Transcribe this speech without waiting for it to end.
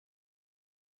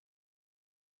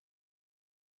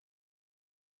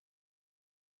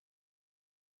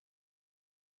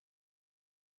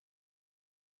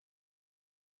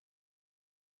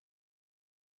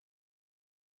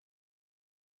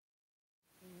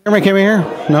Hear me, can we hear?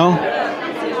 No?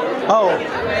 Oh,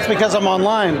 it's because I'm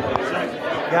online.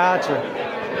 Gotcha.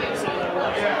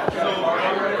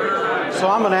 So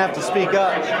I'm going to have to speak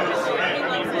up.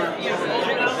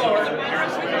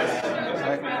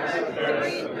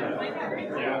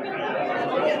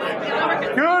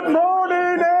 Good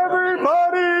morning,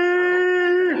 everybody!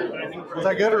 Was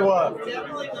that good or what?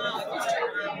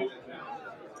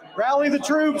 Rally the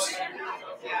troops.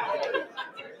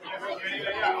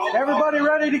 Everybody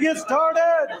ready to get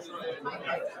started?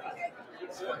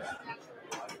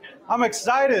 I'm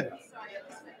excited.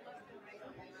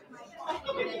 A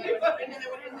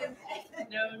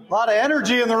lot of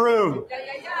energy in the room.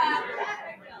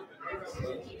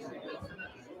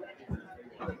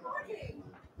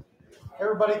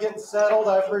 Everybody getting settled.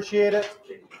 I appreciate it.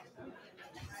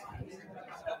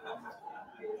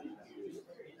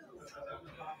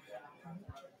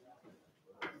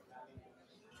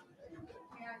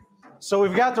 So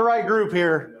we've got the right group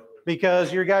here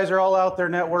because you guys are all out there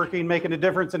networking, making a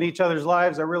difference in each other's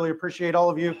lives. I really appreciate all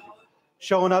of you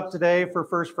showing up today for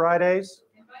First Fridays.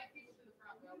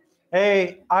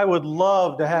 Hey, I would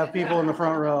love to have people in the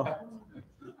front row.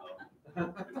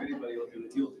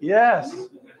 Yes.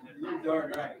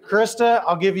 Krista,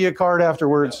 I'll give you a card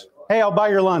afterwards. Hey, I'll buy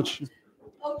your lunch.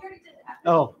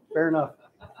 Oh, fair enough.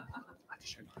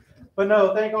 But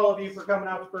no, thank all of you for coming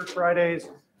out to First Fridays.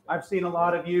 I've seen a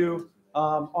lot of you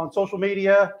on social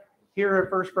media here at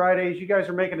First Fridays. You guys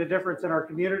are making a difference in our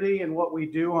community and what we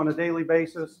do on a daily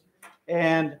basis.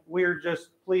 And we're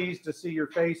just pleased to see your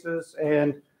faces,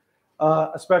 and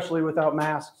especially without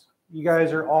masks. You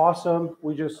guys are awesome.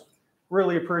 We just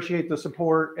really appreciate the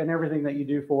support and everything that you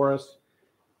do for us.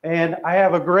 And I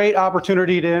have a great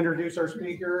opportunity to introduce our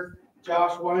speaker,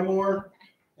 Josh Wymore.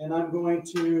 And I'm going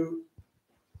to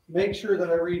make sure that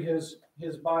I read his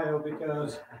bio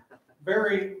because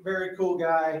very, very cool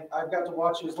guy. I've got to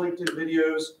watch his LinkedIn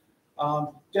videos.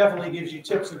 Definitely gives you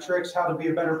tips and tricks how to be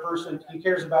a better person. He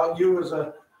cares about you as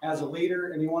a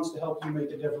leader, and he wants to help you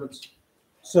make a difference.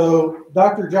 So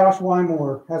Dr. Josh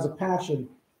Wymore has a passion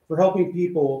for helping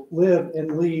people live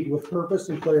and lead with purpose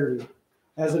and clarity.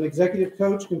 As an executive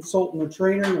coach, consultant, and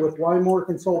trainer with Wymore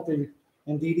Consulting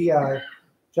and DDI,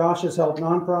 Josh has helped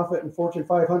nonprofit and Fortune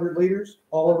 500 leaders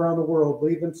all around the world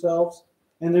lead themselves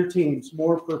and their teams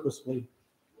more purposefully.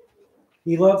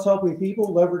 He loves helping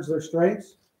people leverage their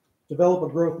strengths, develop a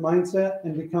growth mindset,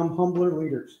 and become humbler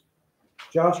leaders.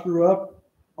 Josh grew up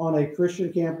on a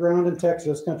Christian campground in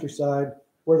Texas countryside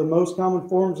where the most common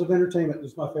forms of entertainment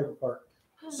is my favorite part.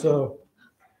 So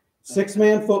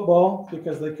 6-man football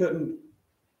because they couldn't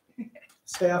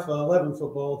staff an 11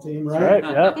 football team, right? Right,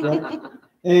 yeah. Right.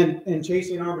 And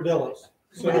chasing armadillos.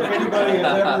 So if anybody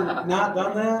has ever not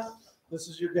done that, this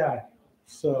is your guy.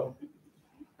 So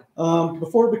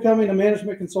before becoming a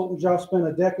management consultant, Josh spent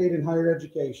a decade in higher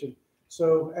education.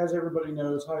 So as everybody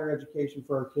knows, higher education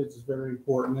for our kids is very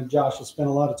important, and Josh has spent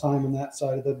a lot of time in that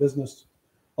side of the business.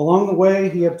 Along the way,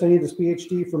 he obtained his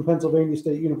PhD from Pennsylvania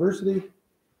State University.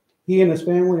 He and his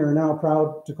family are now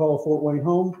proud to call Fort Wayne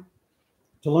home.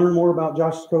 To learn more about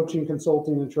Josh's coaching,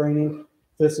 consulting, and training,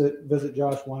 visit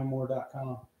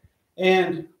joshwymore.com.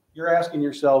 And you're asking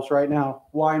yourselves right now,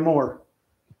 why more?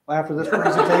 After this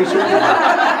presentation,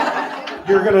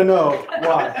 you're going to know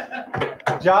why.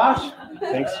 Josh?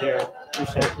 Thanks, Jared.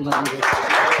 Appreciate it.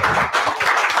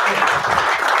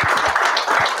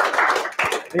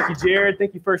 Thank you, Jared.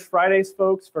 Thank you, First Fridays,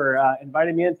 folks, for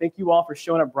inviting me in. Thank you all for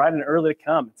showing up bright and early to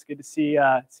come. It's good to see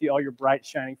all your bright,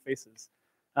 shining faces.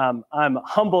 I'm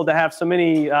humbled to have so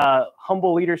many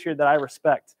humble leaders here that I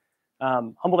respect.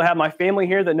 Humbled to have my family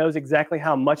here that knows exactly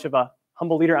how much of a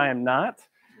humble leader I am not.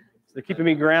 So they're keeping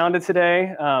me grounded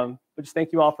today. But just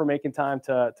thank you all for making time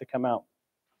to come out.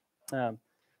 Let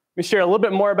me share a little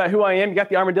bit more about who I am. You got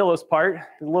the armadillos part.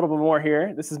 There's a little bit more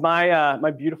here. This is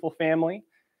my beautiful family.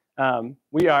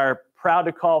 We are proud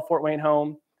to call Fort Wayne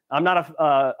home. I'm not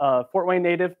a Fort Wayne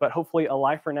native, but hopefully a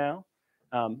lifer now.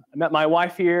 I met my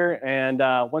wife here, and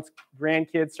once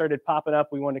grandkids started popping up,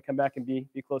 we wanted to come back and be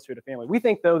closer to family. We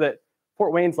think, though, that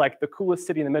Fort Wayne's like the coolest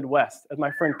city in the Midwest, as my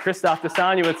friend Christoph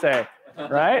Desanya would say,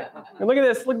 right? And look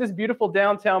at this beautiful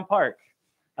downtown park.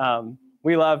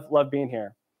 We love being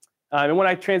here. And when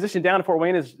I transitioned down to Fort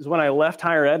Wayne is when I left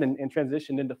higher ed and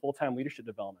transitioned into full-time leadership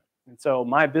development. And so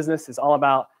my business is all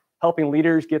about helping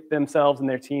leaders get themselves and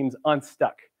their teams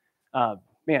unstuck.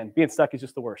 Man, being stuck is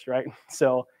just the worst, right?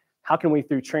 So how can we,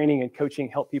 through training and coaching,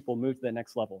 help people move to the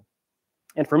next level?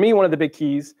 And for me, one of the big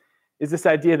keys is this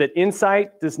idea that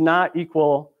insight does not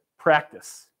equal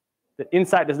practice, that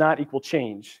insight does not equal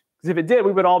change. Because if it did,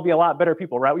 we would all be a lot better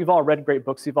people, right? We've all read great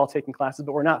books, we've all taken classes,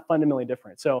 but we're not fundamentally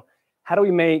different. So How do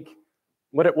we make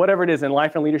whatever it is in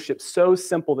life and leadership so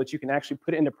simple that you can actually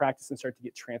put it into practice and start to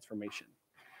get transformation?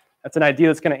 That's an idea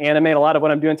that's going to animate a lot of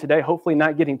what I'm doing today, hopefully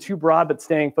not getting too broad, but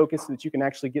staying focused so that you can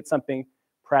actually get something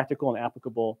practical and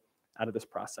applicable out of this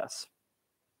process.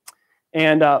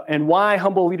 And why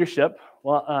humble leadership?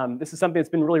 Well, this is something that's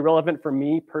been really relevant for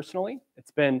me personally.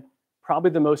 It's been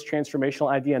probably the most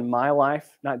transformational idea in my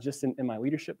life, not just in my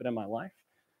leadership, but in my life.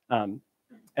 And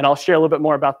I'll share a little bit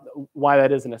more about why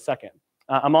that is in a second.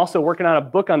 I'm also working on a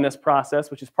book on this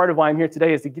process, which is part of why I'm here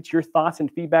today, is to get your thoughts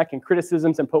and feedback and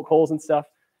criticisms and poke holes and stuff.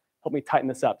 Help me tighten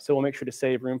this up. So we'll make sure to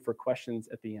save room for questions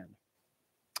at the end.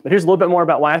 But here's a little bit more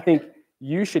about why I think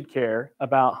you should care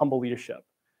about humble leadership.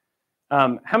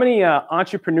 How many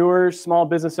entrepreneurs, small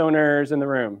business owners in the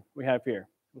room we have here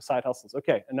with side hustles?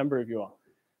 Okay, a number of you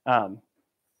all.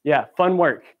 Yeah, fun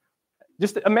work.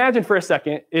 Just imagine for a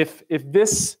second if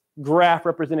this graph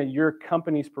represented your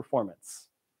company's performance.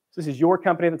 So this is your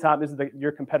company at the top, this is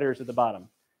your competitors at the bottom.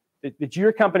 That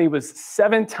your company was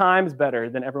 7 times better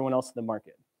than everyone else in the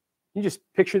market. You just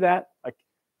picture that, like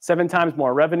 7 times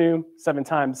more revenue, 7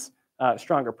 times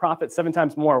stronger profit, 7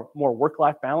 times more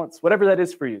work-life balance, whatever that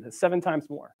is for you, that's 7 times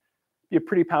more. Be a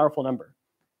pretty powerful number.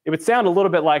 It would sound a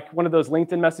little bit like one of those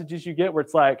LinkedIn messages you get where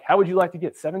it's like, how would you like to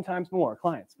get 7 times more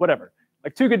clients, whatever.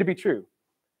 Like too good to be true.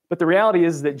 But the reality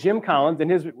is that Jim Collins, in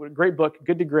his great book,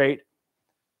 Good to Great,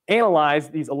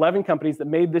 analyzed these 11 companies that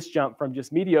made this jump from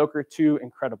just mediocre to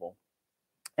incredible.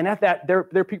 And at that,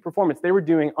 their peak performance, they were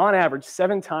doing, on average,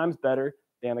 7 times better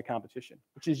than the competition,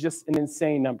 which is just an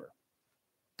insane number.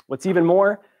 What's even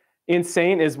more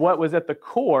insane is what was at the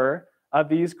core of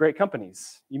these great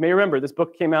companies. You may remember this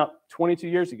book came out 22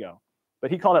 years ago,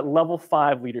 but he called it level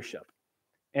 5 leadership.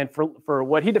 And for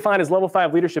what he defined as level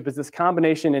 5 leadership is this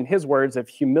combination, in his words, of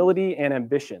humility and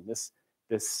ambition, this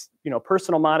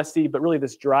personal modesty, but really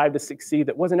this drive to succeed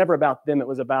that wasn't ever about them, it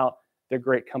was about their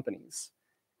great companies.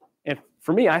 And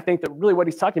for me, I think that really what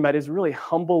he's talking about is really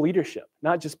humble leadership,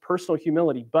 not just personal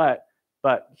humility, but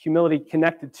humility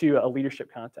connected to a leadership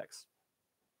context.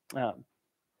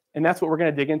 And that's what we're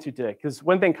going to dig into today. Because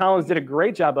one thing Collins did a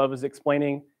great job of is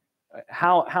explaining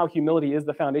how humility is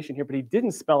the foundation here, but he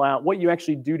didn't spell out what you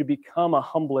actually do to become a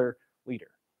humbler leader.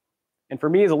 And for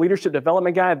me as a leadership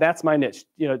development guy, that's my niche.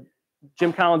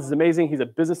 Jim Collins is amazing. He's a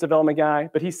business development guy.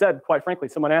 But he said, quite frankly,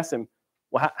 someone asked him,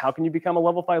 well, how can you become a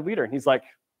level 5 leader? And he's like,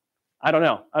 I don't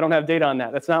know. I don't have data on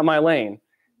that. That's not my lane.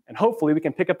 And hopefully we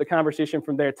can pick up the conversation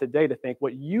from there today to think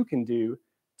what you can do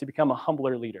to become a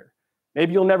humbler leader.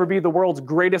 Maybe you'll never be the world's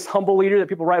greatest humble leader that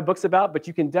people write books about, but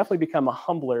you can definitely become a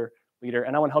humbler leader.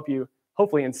 And I want to help you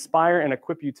hopefully inspire and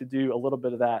equip you to do a little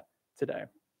bit of that today.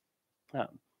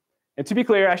 And to be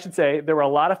clear, I should say there were a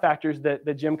lot of factors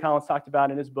that Jim Collins talked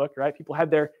about in his book, right? People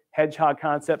had their hedgehog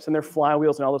concepts and their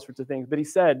flywheels and all those sorts of things. But he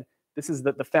said this is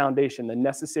the foundation, the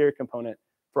necessary component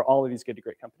for all of these good to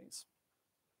great companies.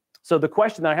 So the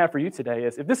question that I have for you today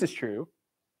is, if this is true,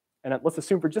 and let's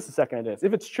assume for just a second it is,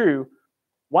 if it's true,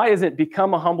 why isn't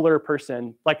become a humbler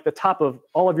person like the top of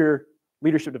all of your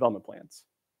leadership development plans?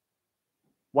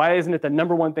 Why isn't it the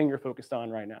number one thing you're focused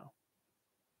on right now?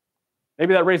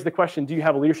 Maybe that raises the question, do you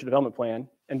have a leadership development plan?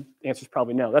 And the answer is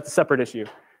probably no. That's a separate issue.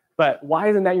 But why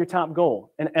isn't that your top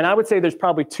goal? And I would say there's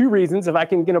probably 2 reasons, if I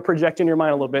can project in your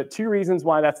mind a little bit, 2 reasons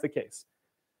why that's the case.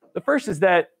 The first is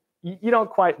that you don't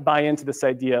quite buy into this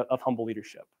idea of humble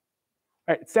leadership.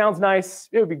 Right? It sounds nice,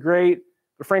 it would be great,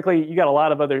 but frankly, you got a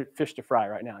lot of other fish to fry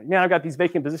right now. Man, I've got these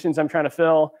vacant positions I'm trying to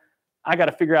fill. I got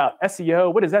to figure out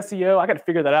SEO. What is SEO? I got to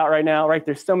figure that out right now, right?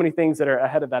 There's so many things that are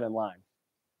ahead of that in line.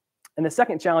 And the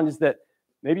second challenge is that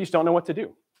maybe you just don't know what to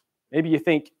do. Maybe you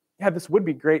think, yeah, this would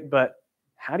be great, but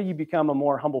how do you become a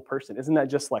more humble person? Isn't that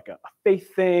just like a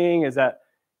faith thing? Is that,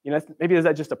 maybe is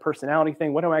that just a personality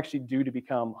thing? What do I actually do to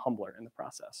become humbler in the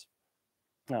process?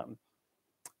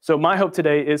 So my hope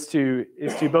today is to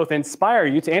both inspire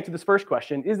you to answer this first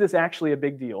question, is this actually a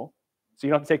big deal? So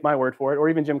you don't have to take my word for it, or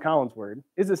even Jim Collins' word.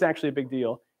 Is this actually a big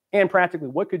deal? And practically,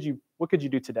 what could you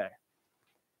do today?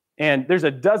 And there's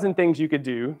a dozen things you could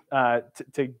do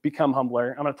to become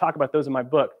humbler. I'm going to talk about those in my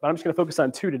book, but I'm just going to focus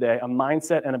on 2 today, a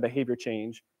mindset and a behavior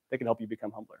change that can help you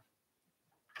become humbler.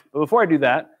 But before I do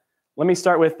that, let me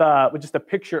start with just a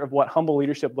picture of what humble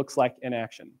leadership looks like in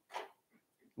action.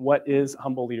 What is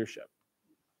humble leadership?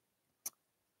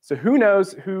 So who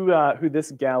knows who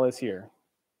this gal is here?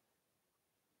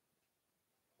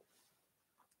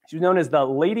 She's known as the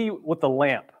lady with the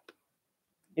lamp.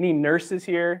 Any nurses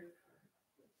here?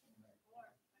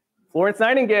 Florence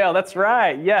Nightingale, that's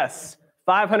right, yes.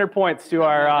 500 points to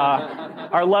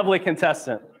our lovely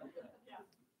contestant.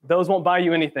 Those won't buy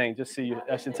you anything,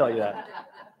 I should tell you that.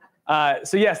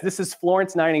 So yes, this is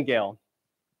Florence Nightingale.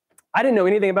 I didn't know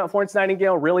anything about Florence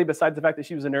Nightingale, really, besides the fact that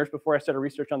she was a nurse before I started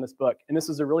research on this book. And this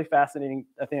was a really fascinating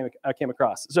thing I came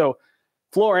across. So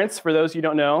Florence, for those you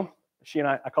don't know, she and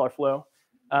I call her Flo.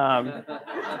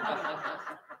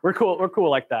 We're cool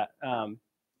like that.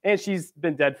 And she's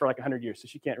been dead for like 100 years, so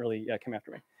she can't really come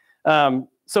after me.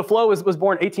 So Flo was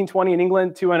born 1820 in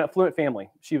England to an affluent family.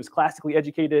 She was classically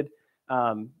educated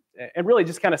and really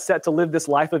just kind of set to live this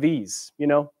life of ease, you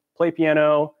know, play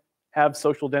piano, have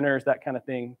social dinners, that kind of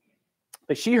thing.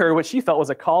 But she heard what she felt was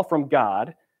a call from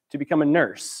God to become a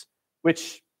nurse,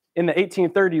 which in the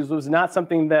 1830s was not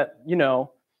something that, you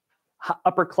know,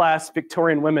 upper class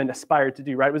Victorian women aspired to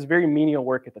do, right? It was very menial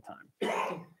work at the time.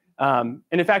 And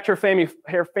in fact, her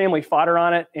family fought her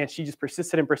on it, and she just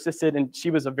persisted and persisted, and she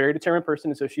was a very determined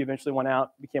person, and so she eventually went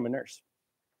out and became a nurse.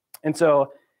 And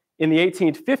so in the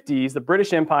 1850s, the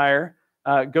British Empire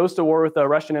goes to war with the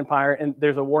Russian Empire, and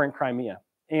there's a war in Crimea.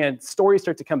 And stories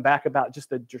start to come back about just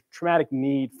the traumatic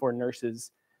need for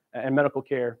nurses and medical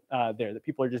care there, that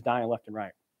people are just dying left and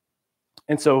right.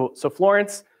 And so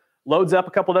Florence loads up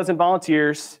a couple dozen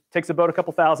volunteers, takes a boat a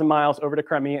couple thousand miles over to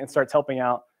Crimea and starts helping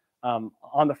out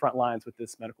on the front lines with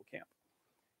this medical camp.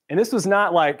 And this was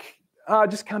not like,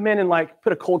 just come in and like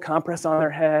put a cold compress on their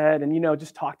head and, you know,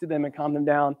 just talk to them and calm them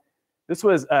down. This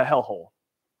was a hellhole.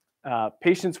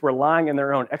 Patients were lying in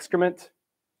their own excrement.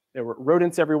 There were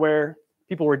rodents everywhere.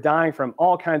 People were dying from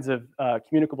all kinds of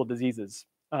communicable diseases,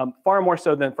 far more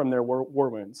so than from their war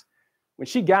wounds. When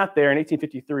she got there in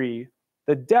 1853,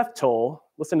 the death toll,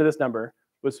 listen to this number,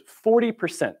 was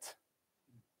 40%.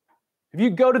 If you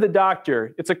go to the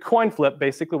doctor, it's a coin flip,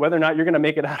 basically, whether or not you're going to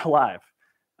make it out alive.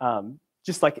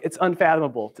 Just like it's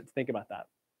unfathomable to think about that.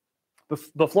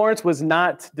 But Florence was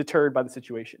not deterred by the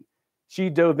situation. She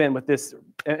dove in with this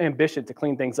ambition to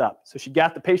clean things up. So she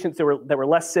got the patients that were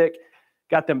less sick,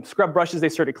 got them scrub brushes. They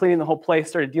started cleaning the whole place,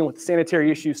 started dealing with the sanitary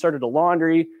issues, started a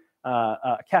laundry,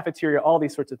 a cafeteria, all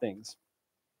these sorts of things.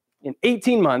 In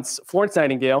 18 months, Florence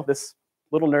Nightingale, this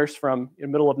little nurse from the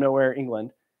middle of nowhere,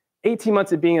 England, 18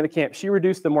 months of being in the camp, she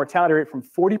reduced the mortality rate from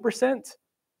 40%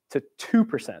 to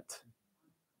 2%.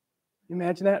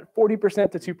 Imagine that,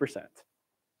 40% to 2%,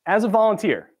 as a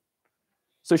volunteer.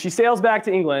 So she sails back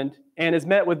to England and is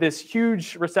met with this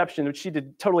huge reception, which she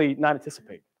did totally not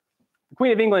anticipate. The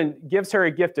Queen of England gives her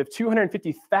a gift of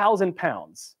 250,000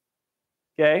 pounds,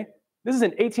 okay? This is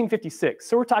in 1856,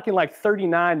 so we're talking like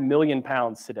 39 million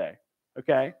pounds today,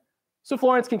 okay? So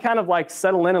Florence can kind of like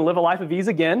settle in and live a life of ease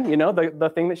again, you know,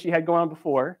 the thing that she had going on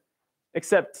before,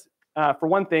 except for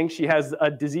one thing, she has a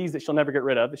disease that she'll never get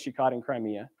rid of that she caught in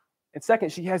Crimea. And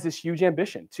second, she has this huge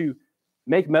ambition to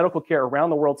make medical care around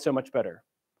the world so much better.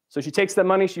 So she takes that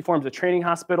money, she forms a training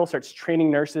hospital, starts training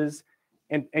nurses,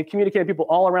 and communicating with people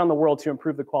all around the world to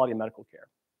improve the quality of medical care.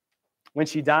 When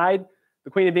she died, the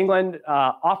Queen of England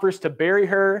offers to bury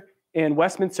her in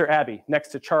Westminster Abbey next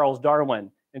to Charles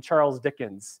Darwin and Charles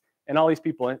Dickens and all these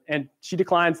people. And she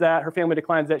declines that. Her family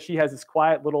declines that. She has this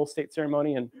quiet little state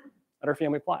ceremony and let her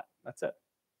family plot. That's it.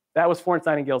 That was Florence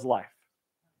Nightingale's life.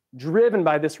 Driven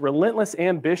by this relentless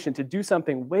ambition to do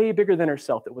something way bigger than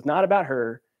herself that was not about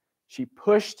her, she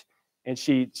pushed and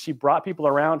she brought people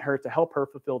around her to help her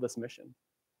fulfill this mission.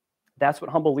 That's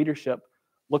what humble leadership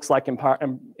looks like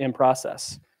in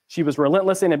process. She was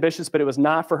relentless and ambitious, but it was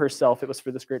not for herself. It was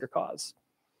for this greater cause.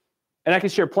 And I can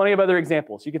share plenty of other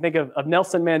examples. You can think of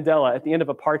Nelson Mandela at the end of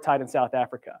apartheid in South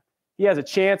Africa. He has a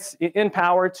chance in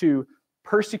power to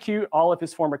persecute all of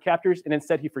his former captors, and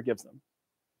instead he forgives them.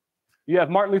 You have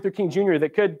Martin Luther King Jr.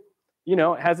 that could, you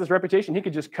know, has this reputation. He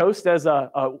could just coast as a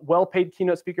well-paid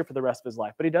keynote speaker for the rest of his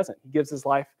life, but he doesn't. He gives his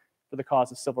life for the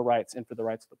cause of civil rights and for the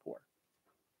rights of the poor.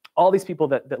 All these people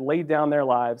that laid down their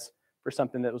lives for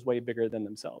something that was way bigger than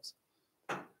themselves.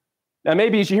 Now,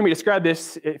 maybe as you hear me describe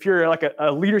this, if you're like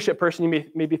a leadership person, you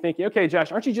may be thinking, okay,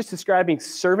 Josh, aren't you just describing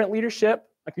servant leadership?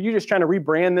 Like, are you just trying to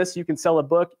rebrand this so you can sell a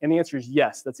book? And the answer is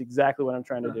yes, that's exactly what I'm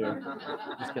trying to do.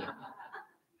 Just kidding.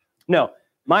 No,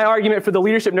 my argument for the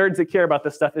leadership nerds that care about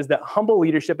this stuff is that humble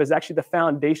leadership is actually the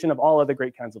foundation of all other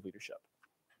great kinds of leadership.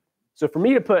 So for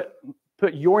me to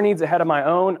put your needs ahead of my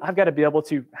own, I've got to be able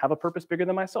to have a purpose bigger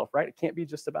than myself, right? It can't be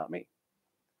just about me.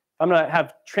 I'm going to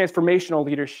have transformational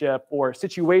leadership or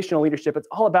situational leadership. It's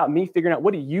all about me figuring out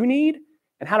what do you need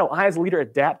and how do I as a leader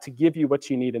adapt to give you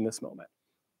what you need in this moment?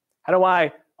 How do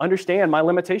I understand my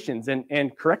limitations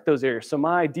and correct those areas so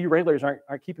my derailers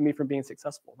aren't keeping me from being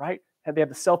successful, right? They have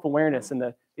the self-awareness and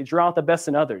they draw out the best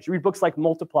in others. You read books like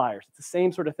Multipliers. It's the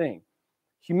same sort of thing.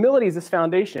 Humility is this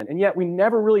foundation, and yet we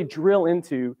never really drill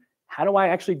into how do I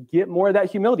actually get more of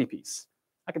that humility piece?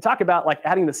 I can talk about like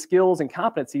adding the skills and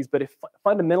competencies, but if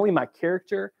fundamentally my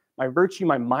character, my virtue,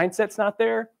 my mindset's not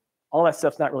there, all that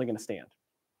stuff's not really going to stand.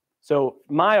 So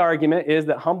my argument is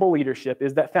that humble leadership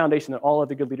is that foundation that all of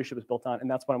the good leadership is built on, and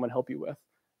that's what I'm going to help you with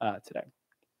today.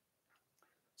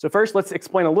 So first, let's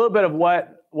explain a little bit of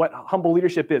what humble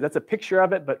leadership is. That's a picture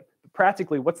of it, but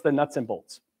practically, what's the nuts and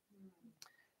bolts?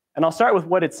 And I'll start with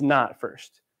what it's not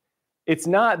first. It's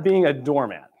not being a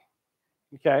doormat,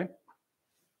 okay?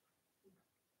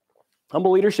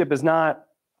 Humble leadership is not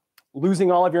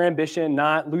losing all of your ambition,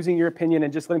 not losing your opinion,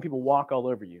 and just letting people walk all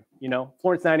over you. You know,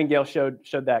 Florence Nightingale showed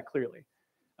that clearly.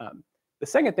 The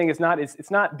second thing is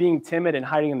it's not being timid and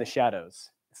hiding in the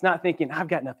shadows. It's not thinking, I've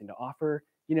got nothing to offer.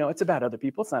 You know, it's about other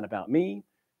people. It's not about me.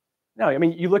 No, I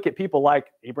mean, you look at people like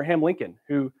Abraham Lincoln,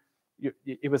 who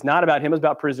it was not about him. It was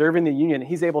about preserving the Union.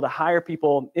 He's able to hire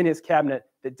people in his cabinet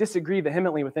that disagree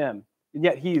vehemently with him, and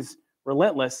yet he's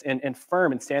relentless and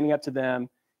firm and standing up to them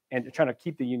and trying to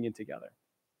keep the Union together.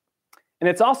 And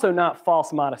it's also not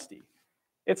false modesty.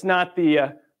 It's not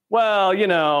the, well, you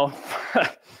know,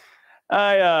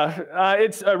 I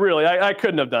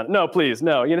couldn't have done it. No, please,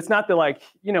 no. You know, it's not the like,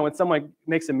 you know, when someone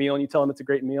makes a meal and you tell them it's a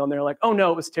great meal and they're like, oh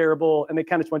no, it was terrible. And they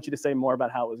kind of just want you to say more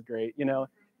about how it was great. You know,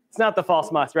 it's not the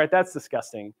false modesty, right? That's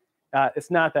disgusting.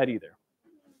 It's not that either.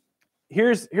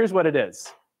 Here's what it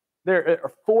is. There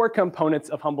are 4 components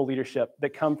of humble leadership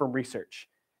that come from research.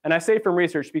 And I say from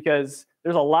research because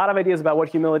there's a lot of ideas about what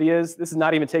humility is. This is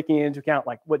not even taking into account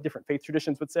like what different faith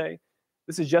traditions would say.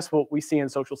 This is just what we see in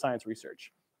social science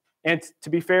research. And to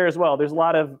be fair as well, there's a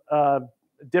lot of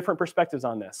different perspectives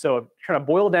on this. So trying to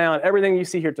boil down everything you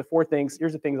see here to 4 things.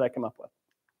 Here's the things I come up with.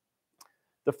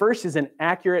 The first is an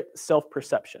accurate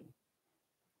self-perception.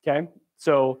 Okay,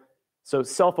 so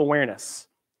self-awareness.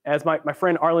 As my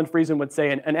friend Arlen Friesen would say,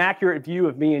 an accurate view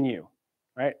of me and you,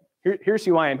 right? Here's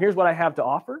who I am. Here's what I have to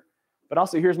offer, but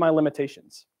also here's my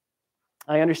limitations.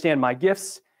 I understand my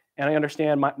gifts, and I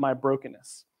understand my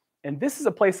brokenness. And this is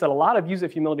a place that a lot of views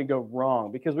of humility go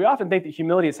wrong, because we often think that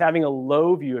humility is having a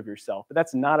low view of yourself, but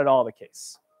that's not at all the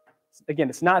case. Again,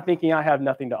 it's not thinking I have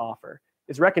nothing to offer.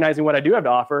 It's recognizing what I do have to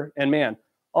offer, and man,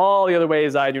 all the other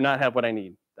ways I do not have what I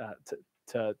need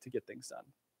to get things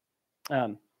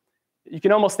done. You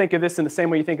can almost think of this in the same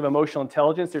way you think of emotional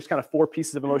intelligence. There's kind of 4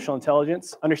 pieces of emotional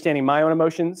intelligence: understanding my own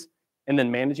emotions and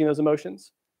then managing those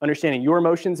emotions, understanding your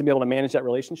emotions and be able to manage that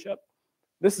relationship.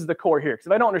 This is the core here, because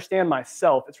if I don't understand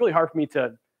myself, it's really hard for me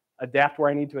to adapt where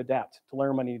I need to adapt, to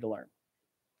learn what I need to learn.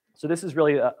 So this is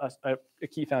really a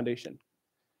key foundation.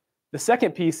 The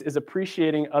second piece is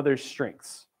appreciating others'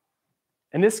 strengths.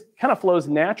 And this kind of flows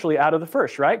naturally out of the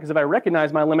first, right? Because if I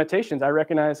recognize my limitations, I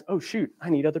recognize, oh shoot, I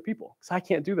need other people because I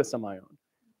can't do this on my own.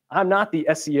 I'm not the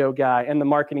SEO guy and the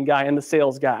marketing guy and the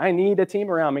sales guy. I need a team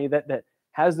around me that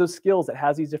has those skills, that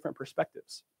has these different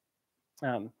perspectives.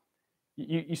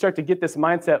 You start to get this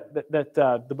mindset that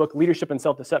the book Leadership and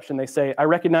Self-Deception, they say, I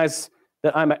recognize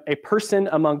that I'm a person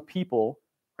among people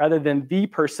rather than the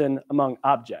person among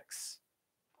objects.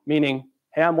 Meaning,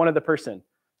 hey, I'm one of the person.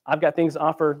 I've got things to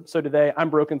offer, so do they. I'm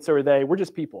broken, so are they. We're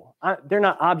just people. They're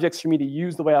not objects for me to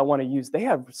use the way I want to use. They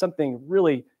have something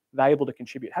really valuable to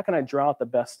contribute. How can I draw out the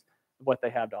best of what they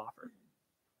have to offer?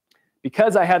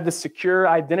 Because I have this secure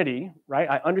identity, right?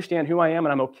 I understand who I am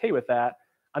and I'm okay with that.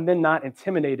 I'm then not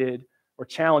intimidated or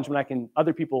challenged when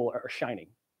other people are shining,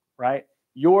 right?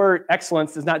 Your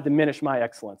excellence does not diminish my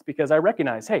excellence because I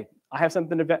recognize, hey, I have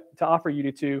something to offer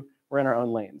you too. We're in our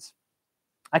own lanes.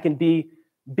 I can be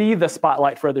the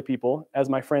spotlight for other people, as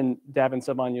my friend Davin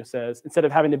Savagno says, instead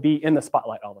of having to be in the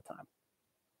spotlight all the time.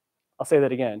 I'll say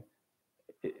that again.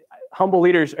 Humble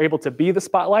leaders are able to be the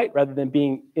spotlight rather than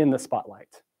being in the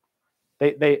spotlight.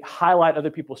 They highlight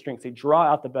other people's strengths. They draw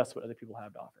out the best what other people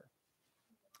have to offer.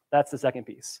 That's the second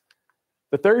piece.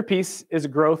 The third piece is a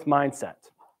growth mindset.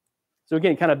 So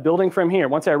again, kind of building from here.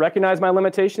 Once I recognize my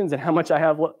limitations and how much I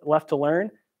have left to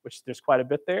learn, which there's quite a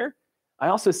bit there, I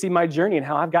also see my journey and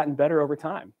how I've gotten better over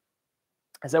time.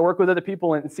 As I work with other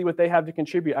people and see what they have to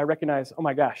contribute, I recognize, oh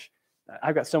my gosh,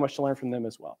 I've got so much to learn from them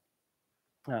as well.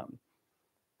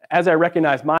 As I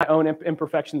recognize my own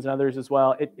imperfections and others as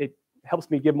well, it helps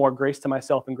me give more grace to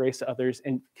myself and grace to others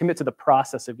and commit to the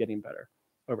process of getting better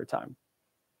over time.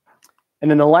 And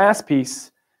then the last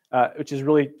piece, which is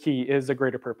really key, is a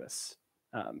greater purpose.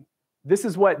 This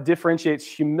is what differentiates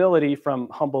humility from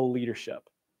humble leadership,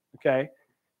 okay?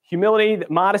 Humility,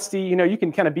 modesty, you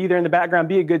can kind of be there in the background,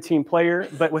 be a good team player,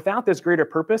 but without this greater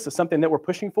purpose of something that we're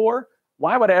pushing for,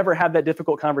 why would I ever have that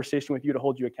difficult conversation with you to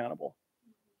hold you accountable,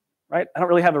 right? I don't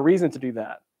really have a reason to do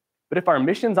that. But if our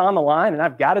mission's on the line and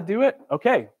I've got to do it,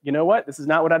 okay, you know what? This is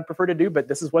not what I'd prefer to do, but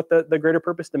this is what the greater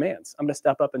purpose demands. I'm going to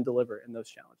step up and deliver in those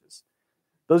challenges.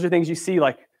 Those are things you see,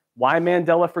 like why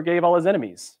Mandela forgave all his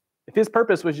enemies. If his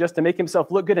purpose was just to make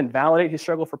himself look good and validate his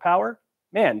struggle for power,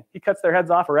 man, he cuts their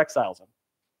heads off or exiles them.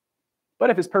 But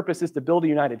if his purpose is to build a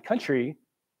united country,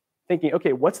 thinking,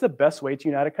 okay, what's the best way to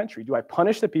unite a country? Do I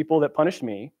punish the people that punished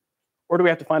me, or do we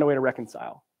have to find a way to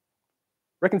reconcile?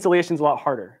 Reconciliation is a lot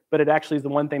harder, but it actually is the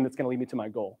one thing that's going to lead me to my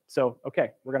goal. So,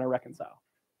 okay, we're going to reconcile.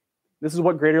 This is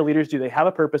what greater leaders do. They have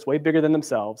a purpose way bigger than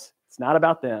themselves. It's not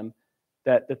about them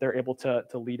that they're able to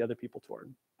lead other people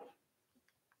toward.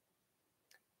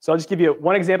 So I'll just give you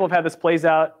one example of how this plays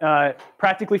out.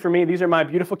 Practically for me, these are my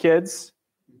beautiful kids.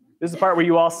 This is the part where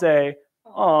you all say,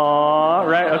 "Aw,"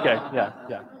 right? Okay,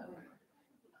 yeah.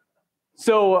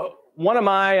 So one of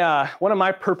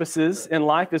my purposes in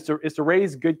life is to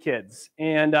raise good kids,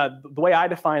 and the way I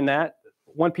define that,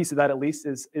 one piece of that at least,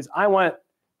 is I want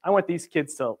these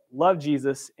kids to love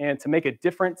Jesus and to make a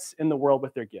difference in the world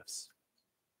with their gifts.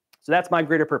 So that's my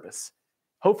greater purpose.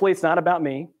 Hopefully, it's not about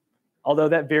me. Although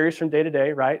that varies from day to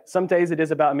day, right? Some days it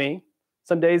is about me.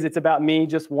 Some days it's about me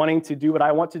just wanting to do what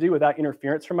I want to do without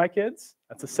interference from my kids.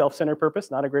 That's a self-centered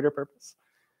purpose, not a greater purpose.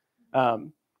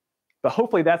 But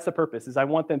hopefully that's the purpose, is I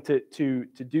want them to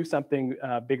do something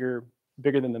bigger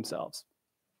than themselves.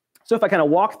 So if I kind of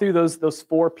walk through those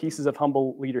 4 pieces of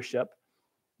humble leadership,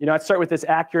 I'd start with this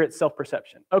accurate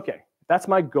self-perception. Okay, that's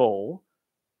my goal.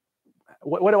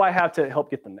 What do I have to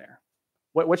help get them there?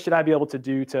 What should I be able to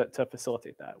do to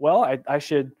facilitate that? Well, I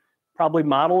should probably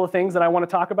model the things that I want to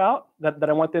talk about, that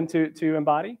I want them to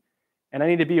embody. And I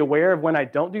need to be aware of when I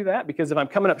don't do that, because if I'm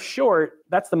coming up short,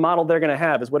 that's the model they're going to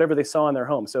have, is whatever they saw in their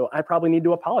home. So I probably need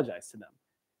to apologize to them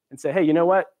and say, hey, you know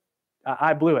what?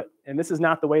 I blew it. And this is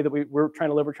not the way that we're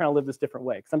trying to live. We're trying to live this different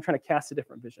way, because I'm trying to cast a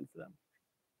different vision for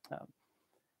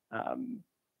them.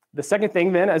 The second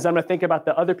thing then is I'm going to think about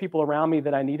the other people around me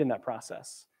that I need in that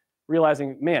process,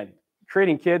 realizing, man,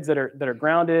 creating kids that are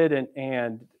grounded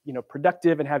and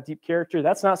productive and have deep character,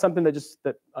 that's not something that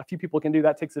a few people can do.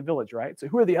 That takes a village, right? So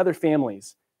who are the other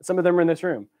families? Some of them are in this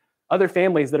room. Other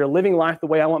families that are living life the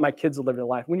way I want my kids to live their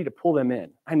life. We need to pull them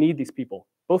in. I need these people,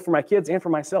 both for my kids and for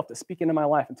myself, to speak into my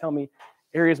life and tell me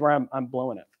areas where I'm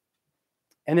blowing it.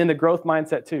 And then the growth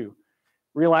mindset too,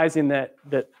 realizing that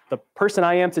the person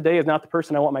I am today is not the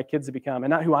person I want my kids to become,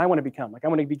 and not who I want to become. Like, I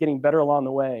want to be getting better along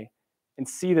the way and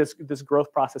see this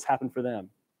growth process happen for them.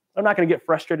 I'm not going to get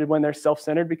frustrated when they're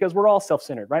self-centered, because we're all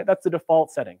self-centered, right? That's the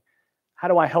default setting. How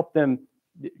do I help them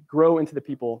grow into the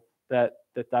people that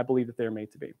I believe that they're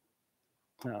made to be?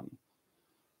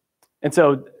 And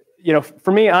so,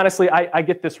 for me, honestly, I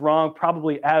get this wrong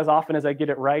probably as often as I get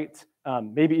it right,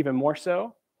 maybe even more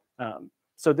so.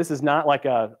 So this is not like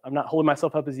I'm not holding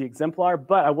myself up as the exemplar,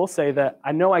 but I will say that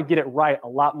I know I get it right a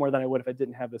lot more than I would if I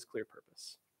didn't have this clear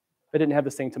purpose. I didn't have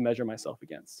this thing to measure myself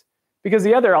against. Because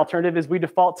the other alternative is we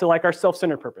default to like our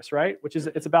self-centered purpose, right? Which is,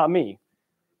 it's about me.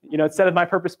 Instead of my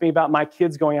purpose being about my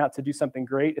kids going out to do something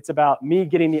great, it's about me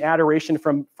getting the adoration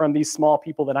from these small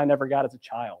people that I never got as a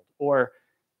child, or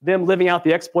them living out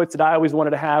the exploits that I always wanted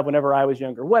to have whenever I was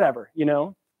younger, whatever,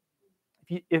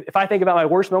 If I think about my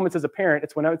worst moments as a parent,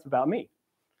 it's when it's about me.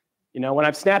 When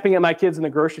I'm snapping at my kids in the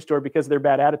grocery store because of their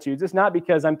bad attitudes, it's not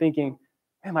because I'm thinking,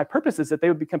 man, my purpose is that they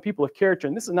would become people of character,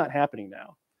 and this is not happening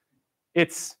now.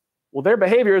 It's, well, their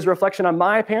behavior is a reflection on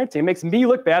my parenting. It makes me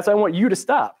look bad, so I want you to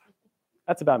stop.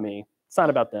 That's about me. It's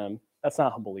not about them. That's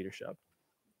not humble leadership.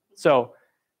 So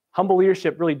humble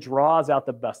leadership really draws out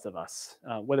the best of us,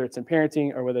 whether it's in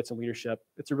parenting or whether it's in leadership.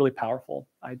 It's a really powerful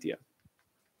idea.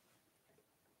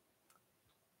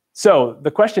 So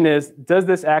the question is, does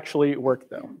this actually work,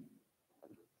 though?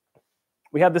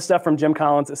 We have this stuff from Jim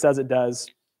Collins that says it does,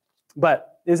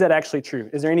 but is that actually true?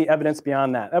 Is there any evidence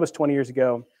beyond that? That was 20 years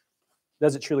ago.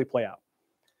 Does it truly play out?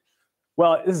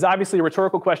 Well, this is obviously a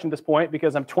rhetorical question at this point,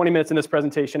 because I'm 20 minutes in this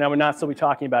presentation. I would not still be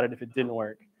talking about it if it didn't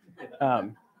work.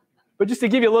 But just to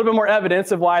give you a little bit more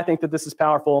evidence of why I think that this is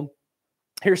powerful,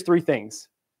 here's 3 things.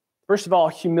 First of all,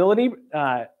 humility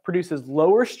produces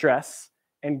lower stress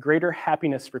and greater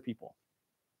happiness for people.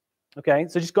 Okay,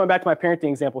 so just going back to my parenting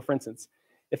example, for instance,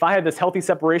 if I had this healthy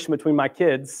separation between my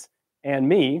kids and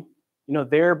me,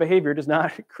 their behavior does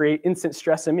not create instant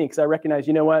stress in me, because I recognize,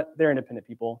 they're independent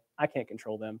people. I can't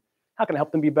control them. How can I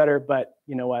help them be better? But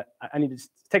I need to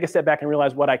take a step back and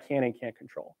realize what I can and can't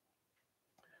control.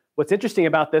 What's interesting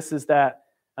about this is that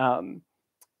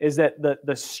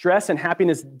the stress and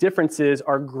happiness differences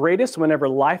are greatest whenever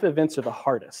life events are the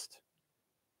hardest.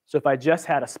 So if I just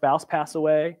had a spouse pass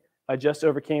away, if I just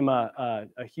overcame a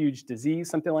huge disease,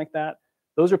 something like that,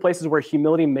 those are places where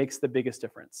humility makes the biggest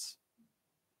difference.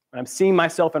 When I'm seeing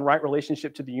myself in right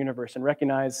relationship to the universe and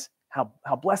recognize how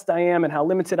blessed I am and how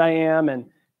limited I am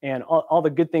and all the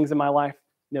good things in my life,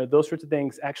 those sorts of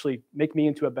things actually make me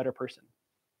into a better person.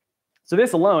 So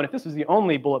this alone, if this was the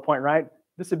only bullet point, right,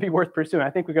 this would be worth pursuing. I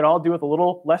think we could all do with a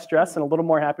little less stress and a little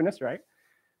more happiness, right?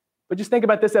 But just think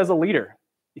about this as a leader.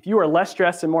 If you are less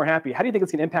stressed and more happy, how do you think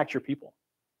it's going to impact your people?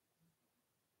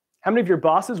 How many of your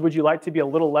bosses would you like to be a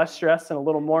little less stressed and a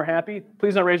little more happy?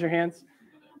 Please don't raise your hands.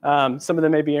 Some of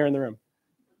them may be here in the room.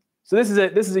 So this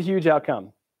is a huge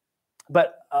outcome.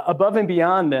 But above and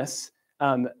beyond this,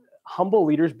 humble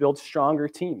leaders build stronger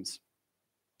teams.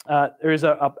 There's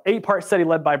an 8-part study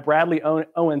led by Bradley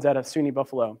Owens out of SUNY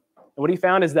Buffalo. And what he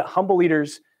found is that humble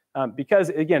leaders, because,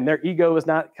 again, their ego is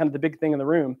not kind of the big thing in the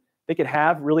room, they could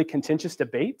have really contentious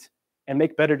debate and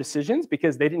make better decisions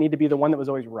because they didn't need to be the one that was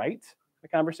always right in the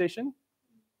conversation.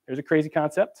 There's a crazy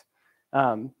concept.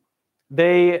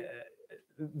 They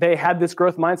had this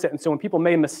growth mindset. And so when people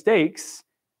made mistakes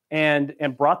and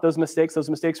brought those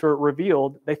mistakes were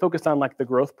revealed, they focused on like the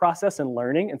growth process and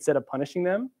learning instead of punishing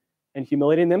them and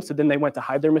humiliating them. So then they went to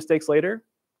hide their mistakes later.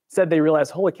 Instead, they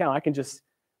realized, holy cow,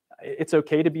 it's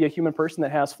okay to be a human person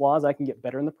that has flaws. I can get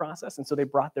better in the process. And so they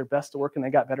brought their best to work and they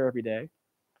got better every day.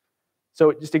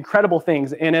 So just incredible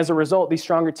things. And as a result, these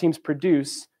stronger teams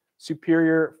produce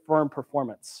superior firm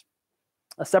performance.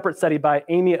 A separate study by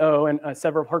Amy O and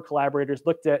several of her collaborators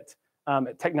looked at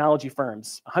technology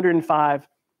firms, 105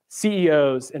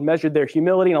 CEOs, and measured their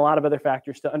humility and a lot of other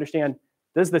factors to understand,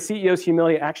 does the CEO's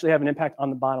humility actually have an impact on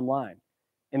the bottom line?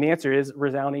 And the answer is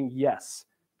resounding yes.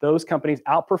 Those companies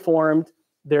outperformed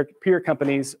their peer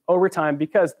companies over time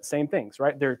because the same things,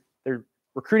 right? They're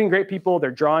recruiting great people,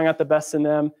 they're drawing out the best in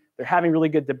them, they're having really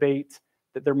good debate,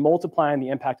 that they're multiplying the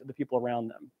impact of the people around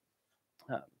them.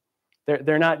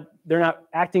 They're not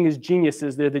acting as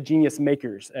geniuses, they're the genius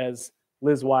makers, as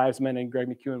Liz Wiseman and Greg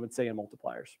McEwen would say in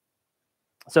multipliers.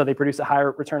 So they produce a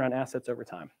higher return on assets over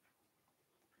time.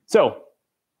 So,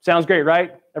 sounds great,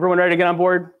 right? Everyone ready to get on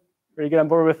board? Ready to get on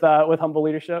board with humble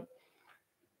leadership?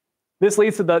 This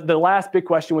leads to the last big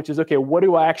question, which is, okay, what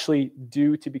do I actually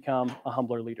do to become a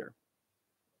humbler leader?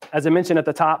 As I mentioned at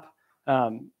the top,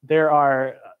 there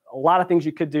are a lot of things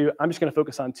you could do. I'm just going to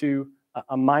focus on 2,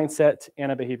 a mindset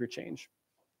and a behavior change.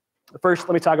 First,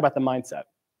 let me talk about the mindset.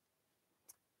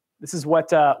 This is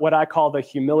what I call the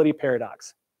humility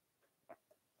paradox.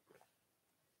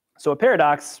 So a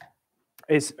paradox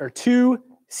are 2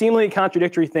 seemingly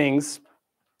contradictory things,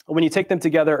 when you take them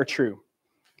together, are true.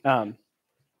 And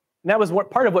that was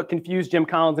part of what confused Jim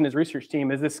Collins and his research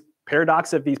team, is this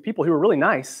paradox of these people who are really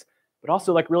nice, but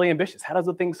also like really ambitious. How does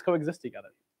the things coexist together?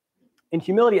 And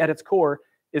humility at its core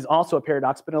is also a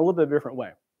paradox, but in a little bit of a different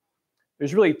way.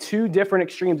 There's really 2 different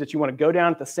extremes that you want to go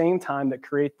down at the same time that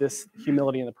create this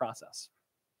humility in the process.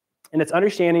 And it's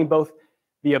understanding both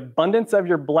the abundance of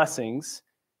your blessings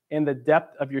and the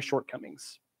depth of your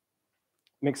shortcomings.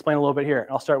 Let me explain a little bit here.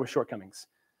 I'll start with shortcomings.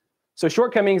 So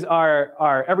shortcomings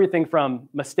are everything from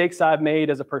mistakes I've made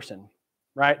as a person,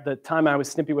 right? The time I was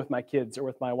snippy with my kids or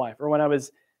with my wife, or when I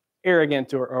was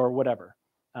arrogant or whatever.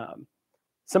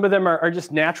 Some of them are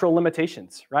just natural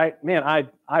limitations, right? Man,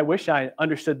 I wish I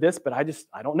understood this, but I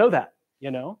don't know that,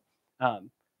 you know?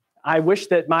 I wish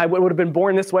that I would have been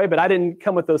born this way, but I didn't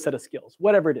come with those set of skills,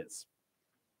 whatever it is.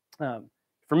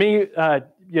 For me,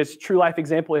 just true life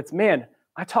example, it's, man,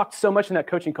 I talked so much in that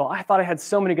coaching call. I thought I had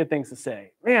so many good things to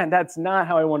say. Man, that's not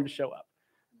how I wanted to show up.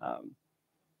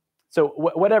 So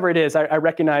whatever it is, I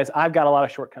recognize I've got a lot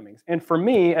of shortcomings. And for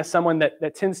me, as someone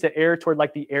that tends to err toward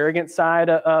like the arrogant side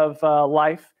of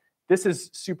life, this is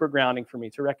super grounding for me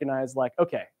to recognize, like,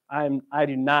 okay, I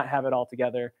do not have it all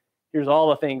together. Here's all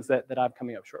the things that I'm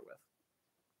coming up short with.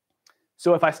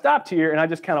 So if I stopped here and I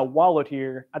just kind of wallowed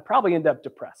here, I'd probably end up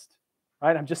depressed,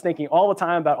 right? I'm just thinking all the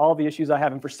time about all the issues I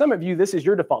have. And for some of you, this is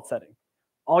your default setting.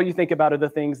 All you think about are the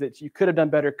things that you could have done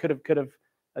better, could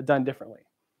have done differently.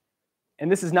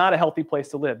 And this is not a healthy place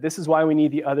to live. This is why we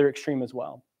need the other extreme as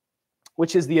well,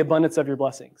 which is the abundance of your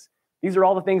blessings. These are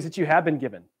all the things that you have been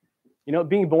given. You know,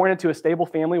 being born into a stable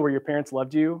family where your parents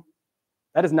loved you,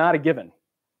 that is not a given.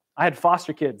 I had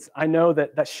foster kids. I know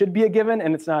that should be a given,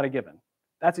 and it's not a given.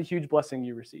 That's a huge blessing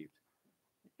you received.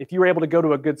 If you were able to go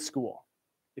to a good school,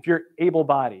 if you're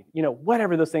able-bodied, you know,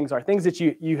 whatever those things are, things that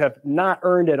you have not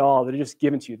earned at all, that are just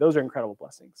given to you, those are incredible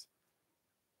blessings.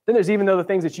 Then there's even the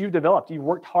things that you've developed, you've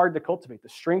worked hard to cultivate, the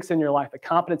strengths in your life, the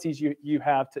competencies you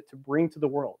have to bring to the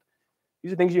world.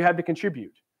 These are things you have to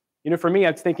contribute. You know, for me,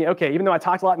 I was thinking, okay, even though I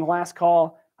talked a lot in the last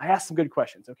call, I asked some good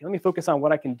questions. Okay, let me focus on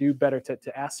what I can do better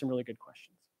to ask some really good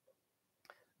questions.